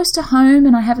bit close to home,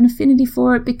 and I have an affinity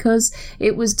for it because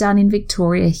it was done in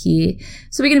Victoria here.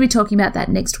 So we're going to be talking about that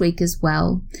next week as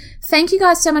well. Thank you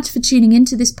guys so much for tuning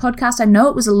into this podcast. I know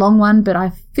it was a long one, but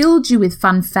I filled you with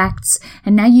fun facts,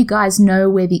 and now you guys know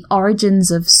where the origins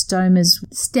of stomas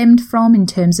stemmed from in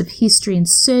terms of history and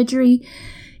surgery.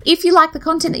 If you like the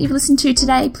content that you've listened to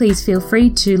today, please feel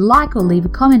free to like or leave a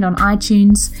comment on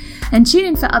iTunes, and tune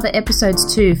in for other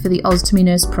episodes too for the Ostomy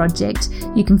Nurse Project.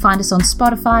 You can find us on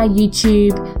Spotify,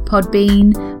 YouTube,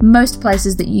 Podbean, most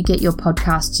places that you get your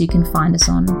podcasts you can find us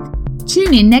on.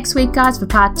 Tune in next week, guys, for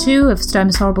part 2 of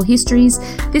Stoma's Horrible Histories.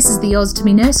 This is the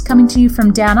Ostomy Nurse coming to you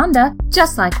from down under,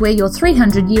 just like where your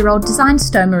 300-year-old designed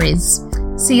stoma is.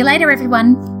 See you later,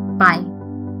 everyone. Bye.